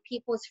toy with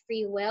people's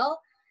free will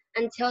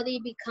until they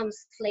become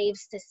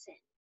slaves to sin.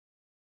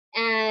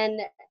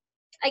 And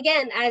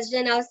again, as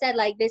Janel said,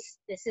 like this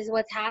is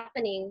what's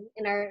happening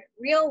in our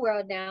real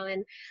world now.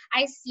 And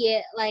I see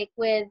it like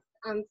with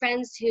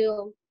friends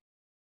who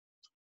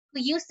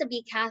used to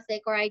be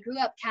Catholic, or I grew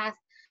up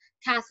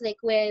Catholic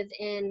with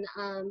in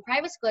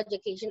private school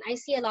education. I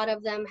see a lot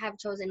of them have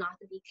chosen not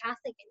to be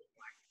Catholic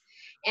anymore.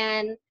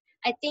 And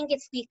I think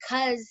it's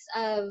because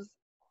of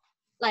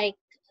like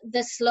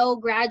the slow,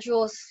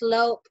 gradual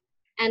slope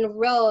and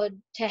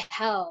road to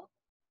hell.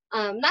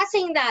 Not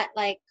saying that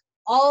like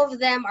all of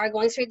them are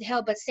going straight to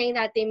hell, but saying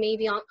that they may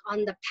be on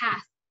the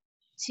path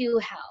to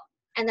hell,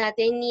 and that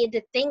they need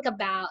to think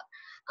about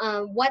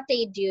what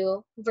they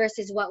do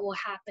versus what will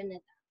happen to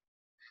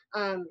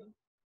them.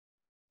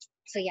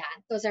 So yeah,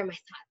 those are my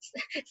thoughts.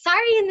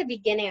 Sorry in the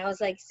beginning, I was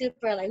like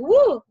super like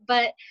woo,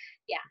 but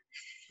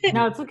yeah.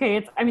 No, it's okay.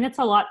 It's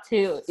a lot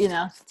to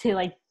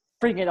like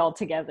bring it all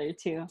together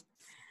too.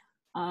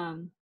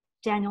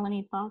 Daniel,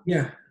 any thoughts?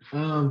 Yeah.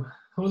 Saint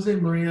Jose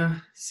Maria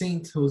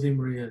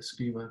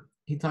Escriva,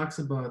 he talks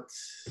about,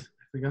 I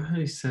forgot how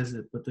he says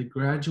it, but the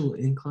gradual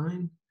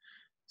incline.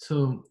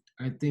 So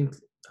I think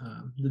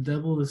the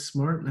devil is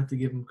smart, not to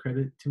give him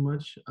credit too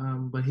much,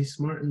 but he's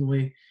smart in the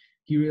way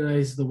he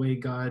realized the way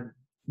God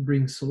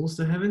brings souls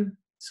to heaven.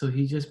 So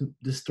he just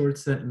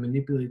distorts that and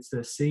manipulates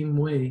that same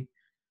way,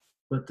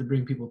 but to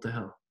bring people to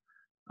hell.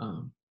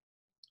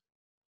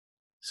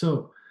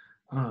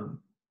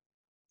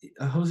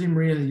 Jose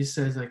Maria, he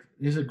says like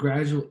there's a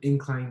gradual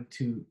incline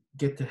to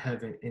get to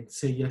heaven and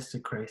say yes to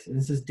Christ, and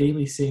it's this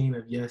daily saying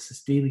of yes,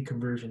 this daily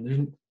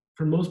conversion.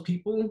 For most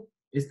people,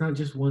 it's not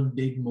just one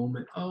big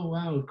moment. Oh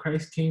wow,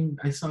 Christ came!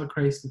 I saw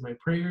Christ in my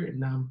prayer, and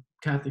now I'm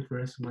Catholic for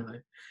the rest of my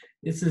life.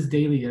 It's this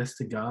daily yes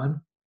to God,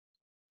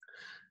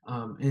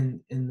 and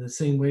in the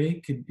same way,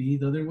 it could be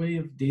the other way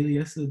of daily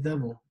yes to the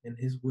devil and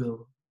his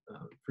will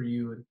for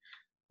you, and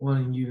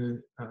wanting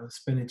you to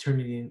spend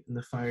eternity in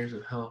the fires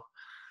of hell.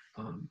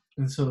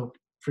 And so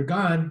for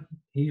God,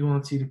 he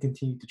wants you to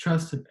continue to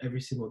trust him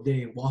every single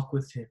day. Walk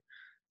with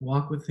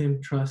him,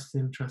 trust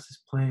his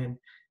plan.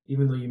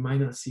 Even though you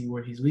might not see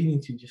where he's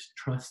leading to, just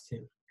trust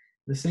him.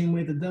 The same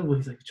way the devil,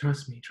 he's like,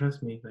 trust me.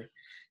 Like,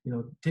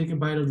 take a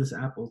bite of this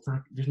apple.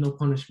 There's no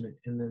punishment.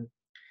 And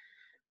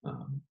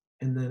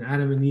then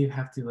Adam and Eve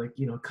have to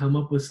come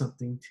up with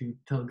something to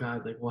tell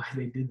God like why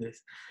they did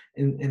this.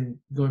 And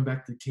going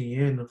back to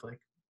Cain of like,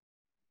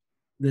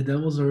 the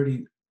devil's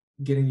already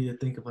getting you to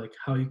think of like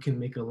how you can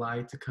make a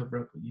lie to cover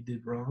up what you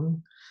did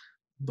wrong,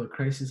 but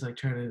Christ is like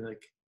trying to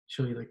like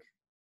show you like,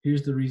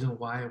 here's the reason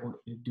why I want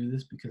you to do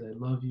this, because I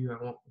love you,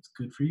 I want what's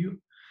good for you.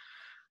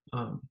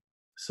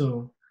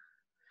 So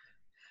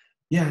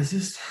yeah, it's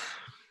just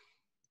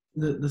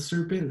the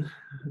serpent,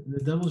 the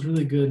devil's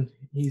really good.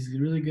 He's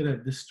really good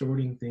at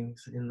distorting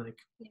things, and like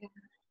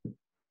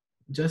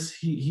just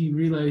he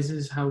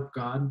realizes how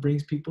God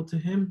brings people to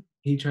him.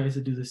 He tries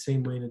to do the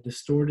same way in a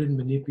distorted,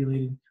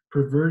 manipulated,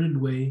 perverted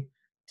way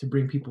to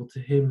bring people to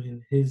him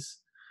in his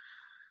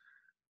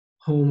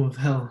home of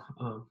hell.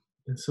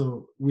 And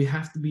so we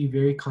have to be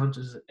very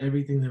conscious of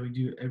everything that we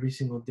do every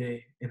single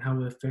day and how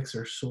it affects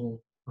our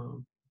soul.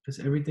 Because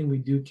everything we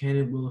do can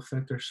and will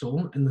affect our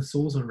soul and the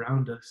souls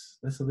around us.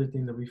 That's the other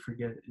thing that we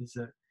forget, is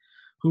that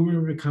who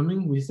we're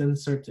becoming, we then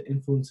start to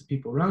influence the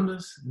people around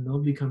us, and they'll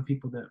become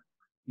people that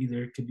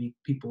either it could be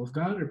people of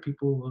God or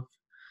people of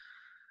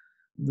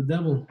the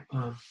devil.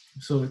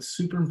 So it's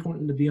super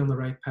important to be on the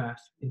right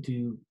path and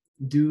to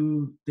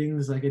do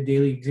things like a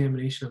daily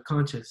examination of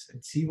conscience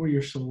and see where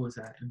your soul is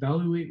at.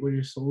 Evaluate where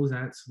your soul is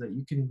at so that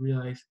you can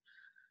realize,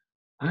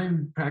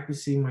 I'm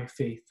practicing my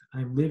faith.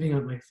 I'm living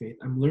out my faith.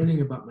 I'm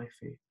learning about my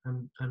faith.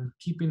 I'm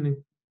keeping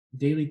a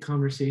daily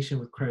conversation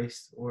with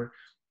Christ, or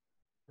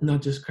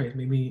not just Christ,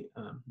 maybe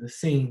the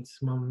saints,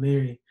 Mama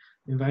Mary,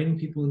 inviting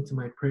people into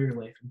my prayer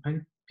life,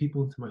 inviting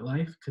people into my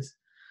life, because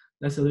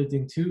that's the other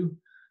thing too.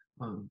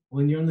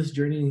 When you're on this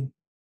journey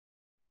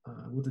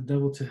with the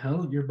devil to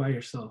hell, you're by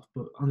yourself.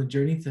 But on the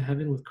journey to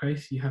heaven with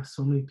Christ, you have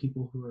so many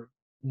people who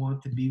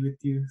want to be with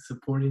you,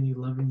 supporting you,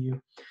 loving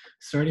you,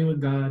 starting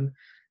with God,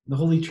 the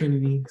Holy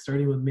Trinity,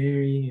 starting with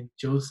Mary and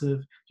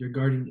Joseph, your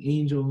guardian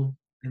angel,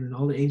 and then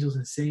all the angels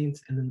and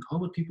saints, and then all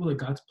the people that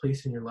God's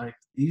placed in your life.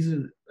 These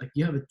are like,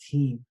 you have a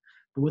team.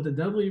 But with the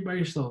devil, you're by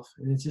yourself,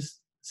 and it's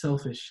just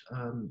selfish.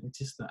 It's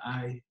just the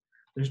I.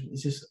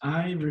 It's just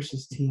I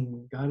versus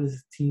team. God is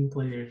a team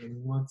player, and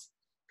he wants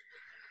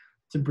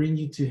to bring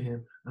you to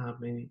him.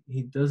 And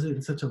he does it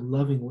in such a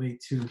loving way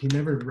too. He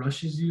never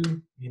rushes you.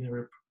 He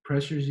never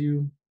pressures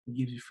you. He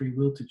gives you free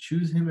will to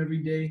choose him every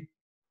day.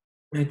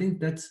 And I think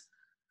that's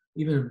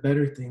even a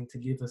better thing, to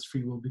give us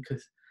free will,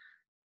 because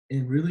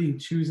in really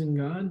choosing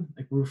God,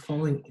 like, we're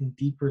falling in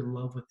deeper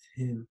love with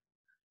him.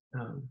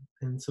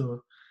 And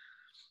so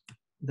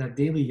that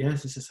daily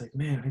yes, it's just like,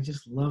 man, I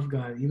just love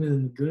God. Even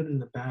in the good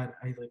and the bad,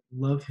 I like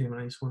love him,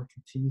 and I just want to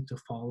continue to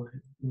follow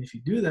him. And if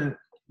you do that,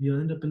 you'll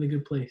end up in a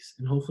good place,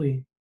 and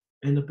hopefully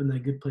end up in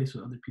that good place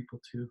with other people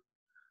too.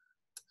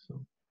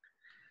 So,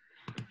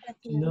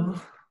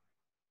 Definitely.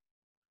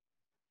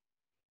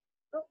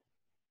 Oh,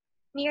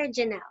 me or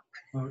Janelle?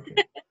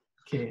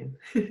 Okay.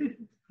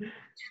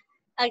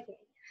 Okay.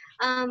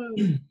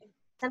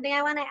 Something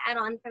I want to add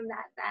on from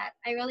that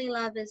I really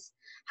love is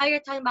how you're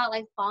talking about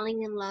like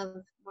falling in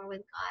love more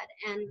with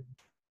God. And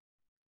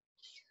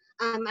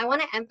I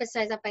want to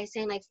emphasize that by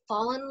saying like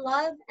fall in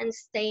love and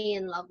stay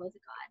in love with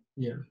God.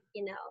 Yeah.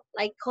 You know,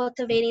 like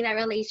cultivating that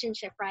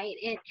relationship, right?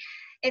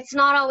 It's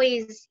not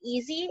always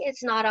easy.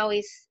 It's not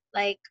always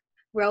like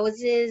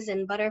roses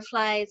and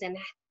butterflies and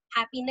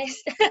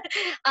happiness.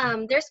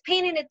 There's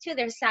pain in it too.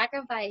 There's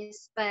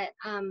sacrifice. But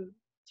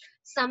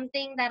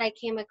something that I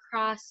came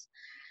across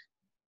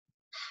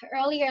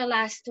earlier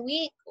last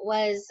week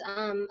was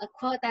a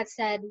quote that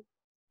said,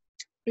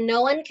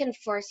 "No one can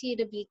force you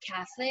to be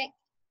Catholic.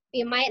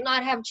 We might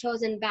not have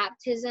chosen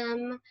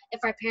baptism if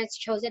our parents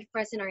chose it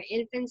for us in our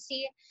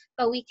infancy,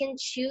 but we can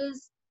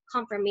choose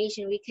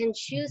confirmation. We can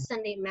choose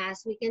Sunday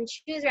Mass. We can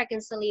choose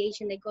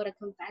reconciliation to go to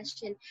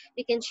confession.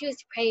 We can choose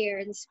prayer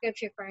and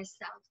scripture for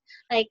ourselves.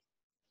 Like,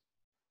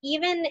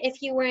 even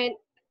if you weren't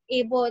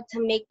able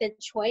to make the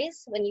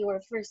choice when you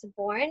were first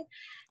born,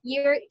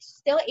 you're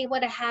still able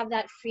to have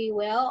that free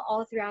will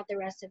all throughout the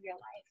rest of your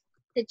life,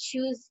 to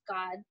choose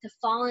God, to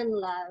fall in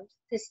love,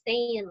 to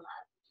stay in love."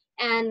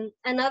 And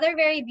another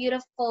very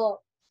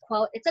beautiful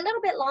quote, it's a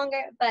little bit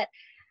longer, but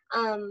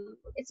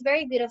it's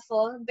very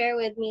beautiful. Bear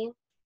with me.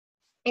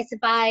 It's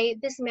by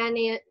this man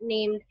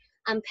named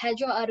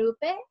Pedro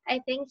Arupe. I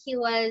think he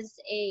was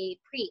a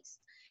priest.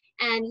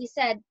 And he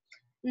said,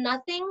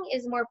 "Nothing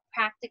is more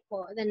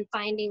practical than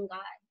finding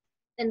God,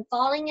 than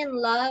falling in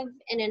love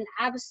in an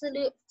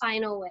absolute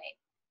final way.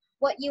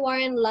 What you are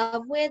in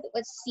love with,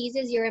 what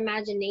seizes your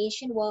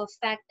imagination, will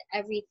affect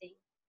everything.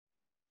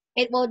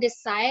 It will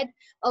decide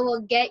what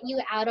will get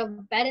you out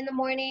of bed in the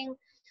morning,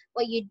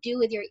 what you do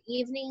with your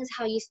evenings,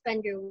 how you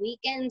spend your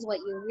weekends, what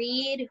you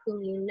read,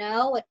 whom you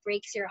know, what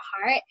breaks your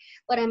heart,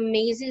 what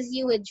amazes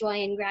you with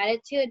joy and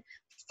gratitude.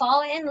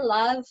 Fall in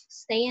love,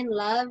 stay in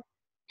love,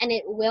 and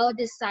it will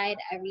decide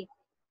everything."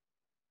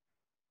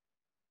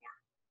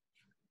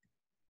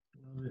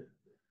 Love it.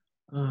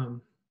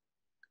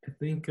 I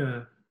think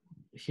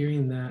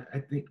hearing that,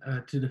 I think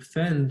to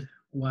defend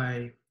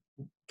why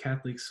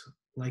Catholics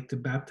like to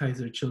baptize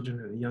their children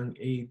at a young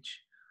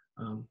age,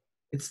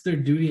 it's their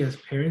duty as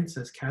parents,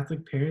 as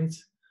Catholic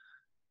parents,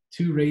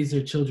 to raise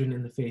their children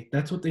in the faith.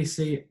 That's what they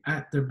say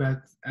at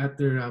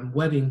their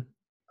wedding.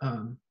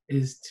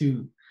 Is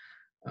to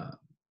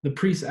the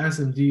priest asks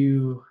them, "Do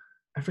you?"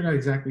 I forgot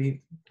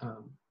exactly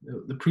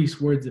the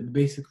priest words it, but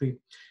basically,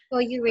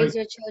 Will you raise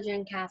your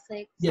children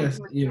Catholic? yes,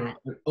 Something like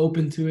that.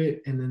 open to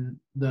it, and then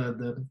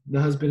the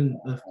husband,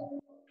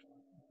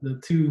 the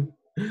two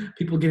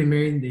people getting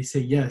married, they say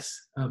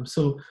yes.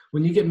 So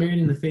when you get married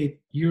in the faith,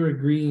 you're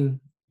agreeing,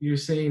 you're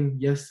saying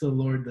yes to the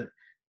Lord, that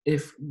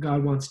if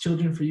God wants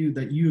children for you,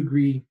 that you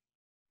agree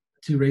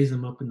to raise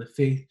them up in the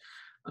faith,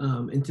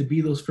 and to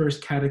be those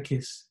first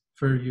catechists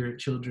for your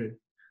children,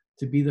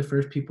 to be the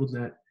first people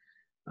that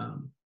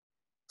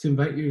to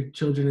invite your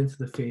children into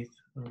the faith.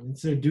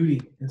 It's their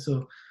duty. And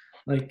so,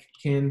 like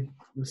Ken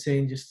was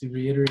saying, just to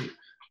reiterate,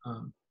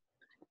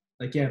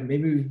 like, yeah,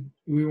 maybe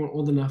we weren't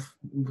old enough,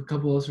 a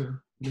couple of us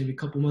were maybe a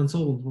couple months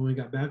old when we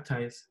got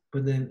baptized,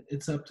 but then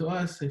it's up to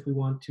us if we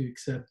want to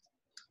accept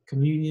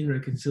communion,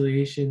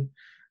 reconciliation,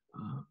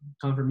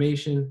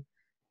 confirmation,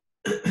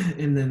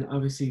 and then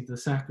obviously the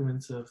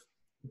sacraments of,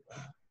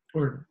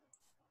 or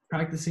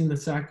practicing the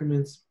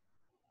sacraments,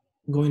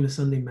 going to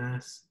Sunday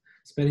Mass,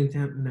 spending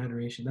time in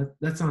adoration.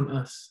 That's on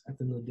us at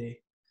the end of the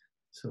day.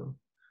 So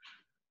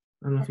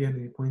I don't know if you have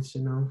any points to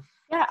know.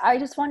 Yeah, I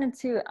just wanted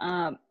to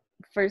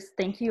first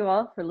thank you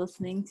all for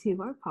listening to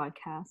our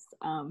podcast.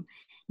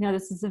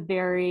 This is a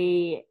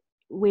very,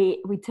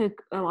 we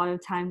took a lot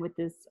of time with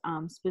this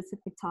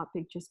specific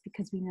topic just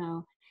because we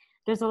know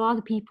there's a lot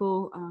of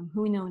people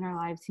who we know in our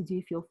lives who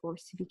do feel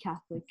forced to be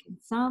Catholic, and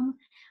some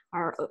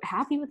are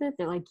happy with it.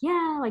 They're like,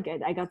 yeah, like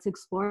I got to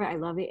explore it, I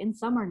love it, and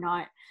some are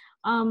not.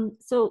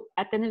 So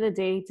at the end of the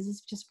day, this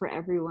is just for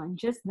everyone.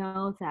 Just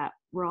know that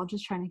we're all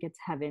just trying to get to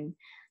heaven.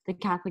 The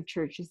Catholic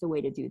Church is the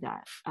way to do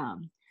that.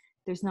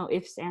 There's no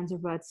ifs, ands, or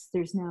buts.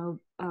 There's no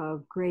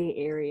gray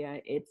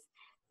area. It's,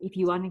 if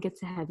you want to get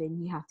to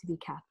heaven, you have to be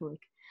Catholic.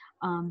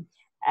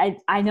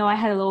 I know I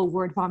had a little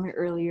word vomit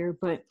earlier,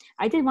 but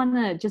I did want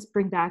to just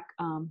bring back,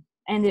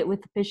 end it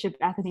with Bishop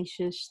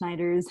Athanasius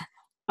Schneider's,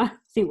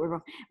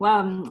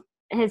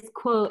 his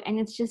quote, and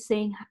it's just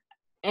saying,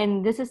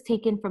 and this is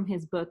taken from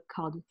his book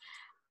called,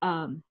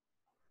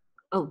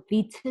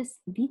 Christus,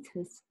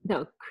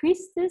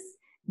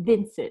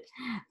 Vincit.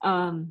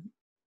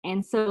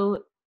 And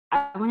so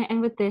I want to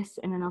end with this,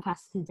 and then I'll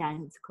pass it to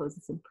Daniel to close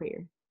us in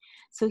prayer.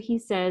 So he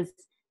says,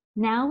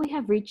 "Now we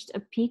have reached a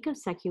peak of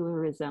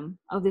secularism,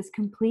 of this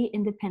complete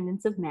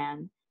independence of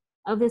man,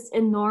 of this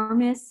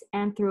enormous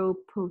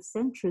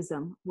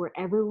anthropocentrism where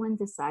everyone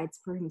decides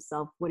for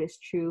himself what is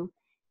true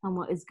and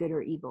what is good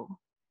or evil.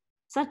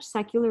 Such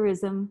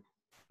secularism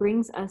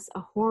brings us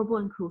a horrible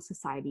and cruel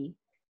society.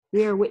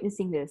 We are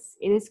witnessing this.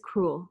 It is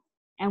cruel.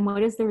 And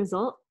what is the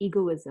result?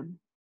 Egoism.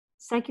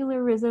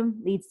 Secularism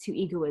leads to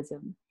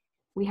egoism.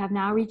 We have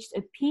now reached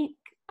a peak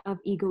of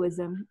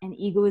egoism, and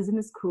egoism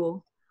is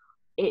cruel.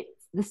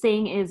 The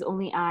saying is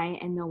only I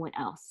and no one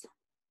else.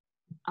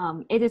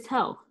 It is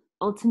hell.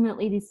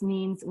 Ultimately, this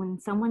means when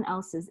someone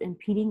else is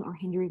impeding or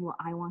hindering what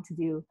I want to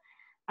do,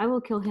 I will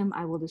kill him,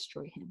 I will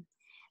destroy him.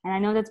 And I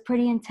know that's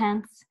pretty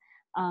intense,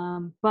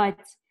 but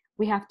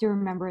we have to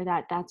remember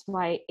that that's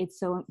why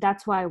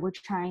we're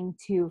trying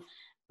to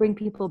bring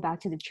people back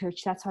to the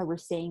church. That's why we're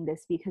saying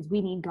this, because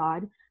we need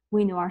God.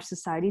 We know our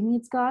society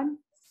needs God.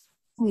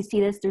 We see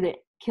this through the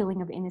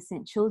killing of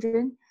innocent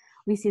children.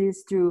 We see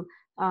this through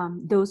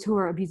those who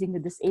are abusing the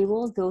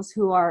disabled, those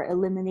who are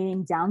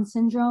eliminating Down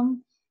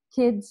syndrome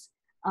kids.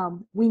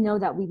 We know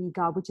that we need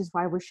God, which is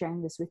why we're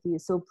sharing this with you.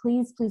 So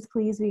please, please,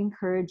 please, we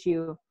encourage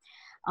you.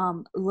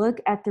 Look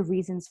at the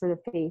reasons for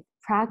the faith.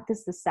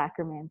 Practice the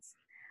sacraments.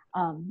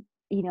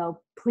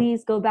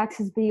 Please go back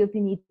to this video if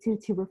you need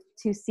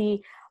to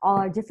see all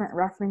our different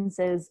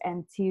references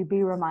and to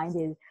be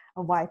reminded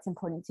of why it's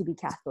important to be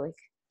Catholic.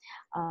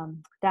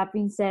 That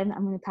being said,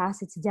 I'm going to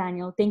pass it to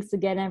Daniel. Thanks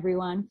again,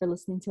 everyone, for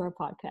listening to our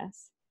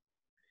podcast.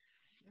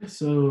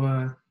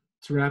 So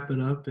to wrap it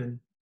up and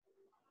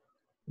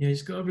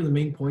just go over the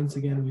main points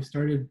again. We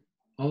started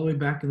all the way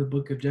back in the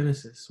book of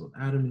Genesis with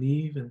Adam and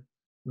Eve and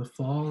the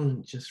fall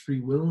and just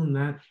free will in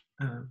that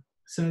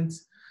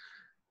sense.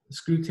 The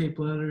Screwtape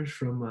letters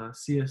from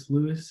C.S.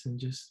 Lewis, and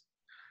just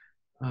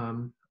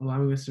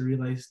allowing us to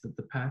realize that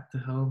the path to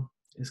hell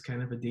is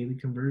kind of a daily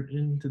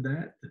conversion to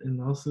that,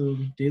 and also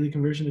daily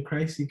conversion to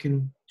Christ. You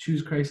can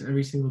choose Christ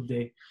every single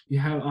day. You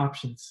have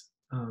options.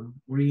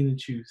 What are you going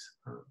to choose?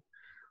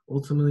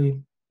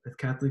 Ultimately, as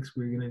Catholics,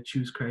 we're going to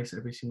choose Christ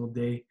every single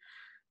day,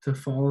 to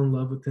fall in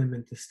love with him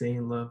and to stay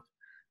in love,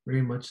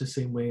 very much the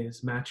same way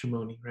as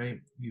matrimony,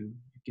 right? You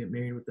get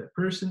married with that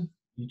person,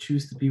 you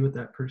choose to be with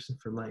that person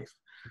for life,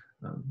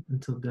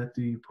 until death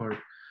do you part.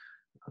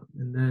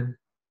 And then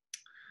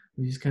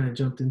we just kind of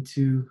jumped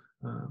into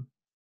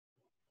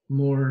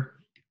more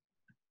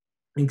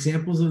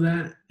examples of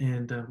that,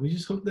 and we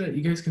just hope that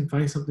you guys can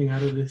find something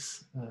out of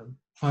this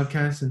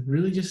podcast and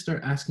really just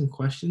start asking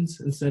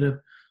questions instead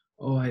of,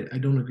 I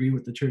don't agree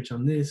with the church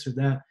on this or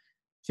that.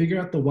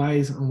 Figure out the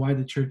whys on why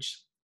the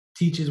church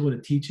teaches what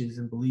it teaches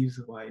and believes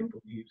why it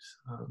believes,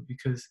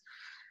 because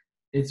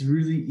it's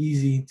really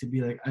easy to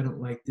be like, I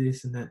don't like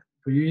this and that,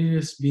 but you're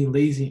just being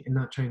lazy and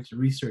not trying to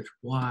research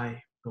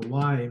why. The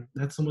why,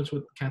 that's so much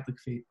what the Catholic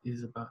faith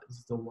is about,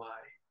 is the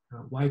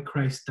why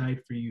Christ died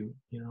for you,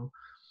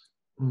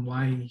 and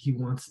why he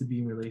wants to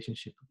be in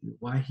relationship with you,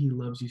 why he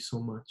loves you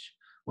so much,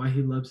 why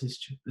he loves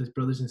his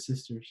brothers and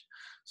sisters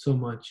so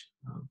much.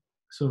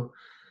 So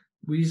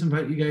we just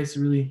invite you guys to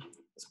really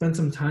spend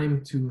some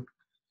time to,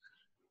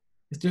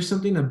 if there's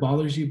something that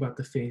bothers you about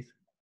the faith,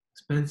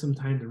 spend some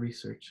time to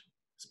research,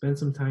 spend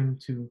some time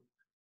to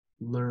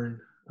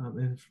learn,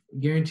 and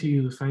guarantee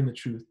you to find the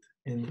truth.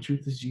 And the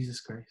truth is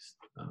Jesus Christ.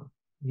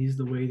 He's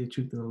the way, the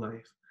truth, and the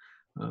life.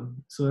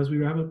 So as we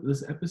wrap up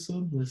this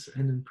episode, let's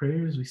end in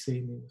prayer as we say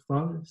in the name of the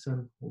Father, Son,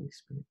 and Holy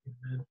Spirit.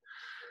 Amen.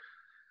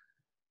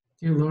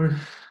 Dear Lord,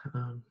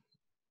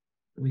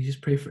 we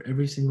just pray for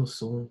every single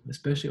soul,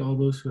 especially all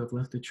those who have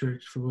left the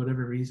church for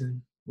whatever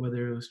reason,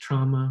 whether it was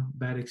trauma,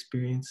 bad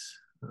experience,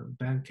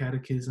 bad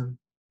catechism.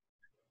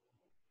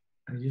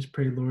 I just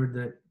pray, Lord,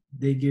 that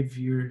they give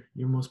your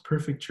most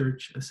perfect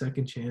church a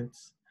second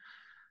chance,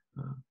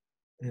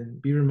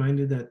 and be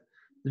reminded that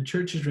the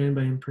church is ran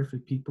by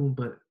imperfect people,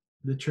 but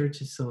the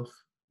church itself,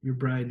 your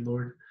bride,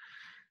 Lord,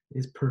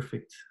 is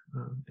perfect,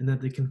 and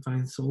that they can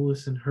find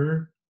solace in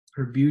her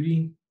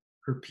beauty,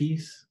 her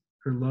peace,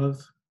 her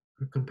love,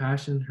 her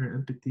compassion, her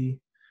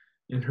empathy,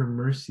 and her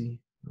mercy.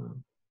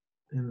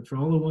 And for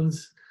all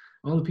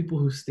the people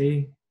who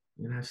stay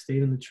and have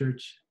stayed in the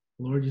church,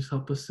 Lord, just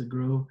help us to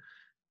grow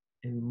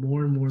and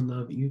more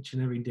love each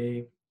and every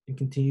day, and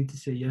continue to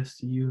say yes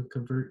to you, and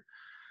convert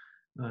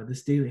have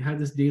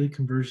this daily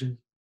conversion,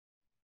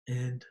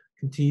 and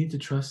continue to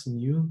trust in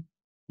you,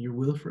 your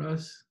will for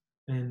us,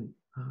 and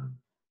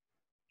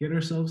get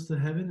ourselves to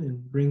heaven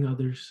and bring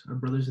others, our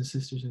brothers and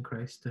sisters in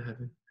Christ, to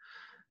heaven.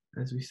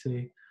 As we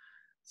say,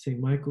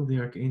 Saint Michael, the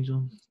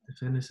Archangel,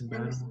 defend us in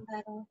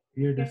battle.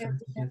 Be our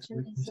defense against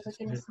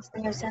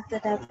wickedness of the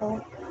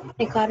devil.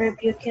 May God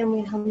rebuke him,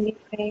 we humbly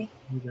pray.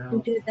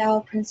 And do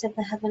thou, Prince of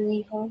the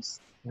heavenly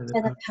host,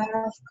 by the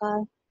power of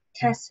God,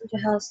 cast into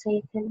hell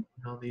Satan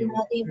and all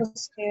the evil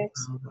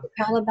spirits who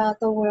prowl about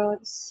the world,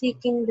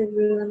 seeking the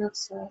ruin of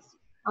souls.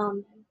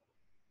 Amen.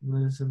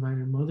 Let us invite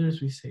our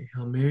mothers. We say,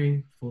 Hail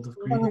Mary, full of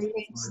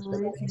grace, the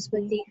Lord is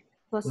with thee.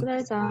 Blessed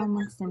art thou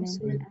amongst women,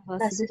 and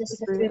blessed is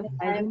the fruit of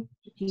thy womb,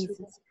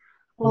 Jesus.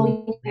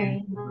 Holy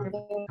Mary, Mother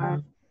of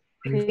God,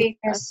 pray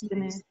for us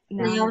sinners,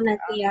 now and at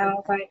the hour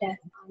of our death.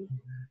 Amen.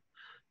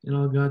 And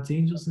all God's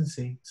angels and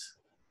saints,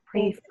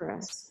 pray for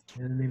us.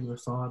 in the name of the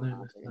Father,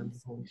 and the Son, and the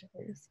Holy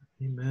Spirit.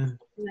 Amen.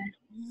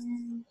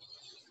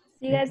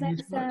 See you guys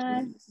next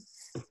time.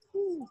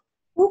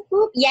 Whoop,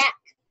 whoop, yeah.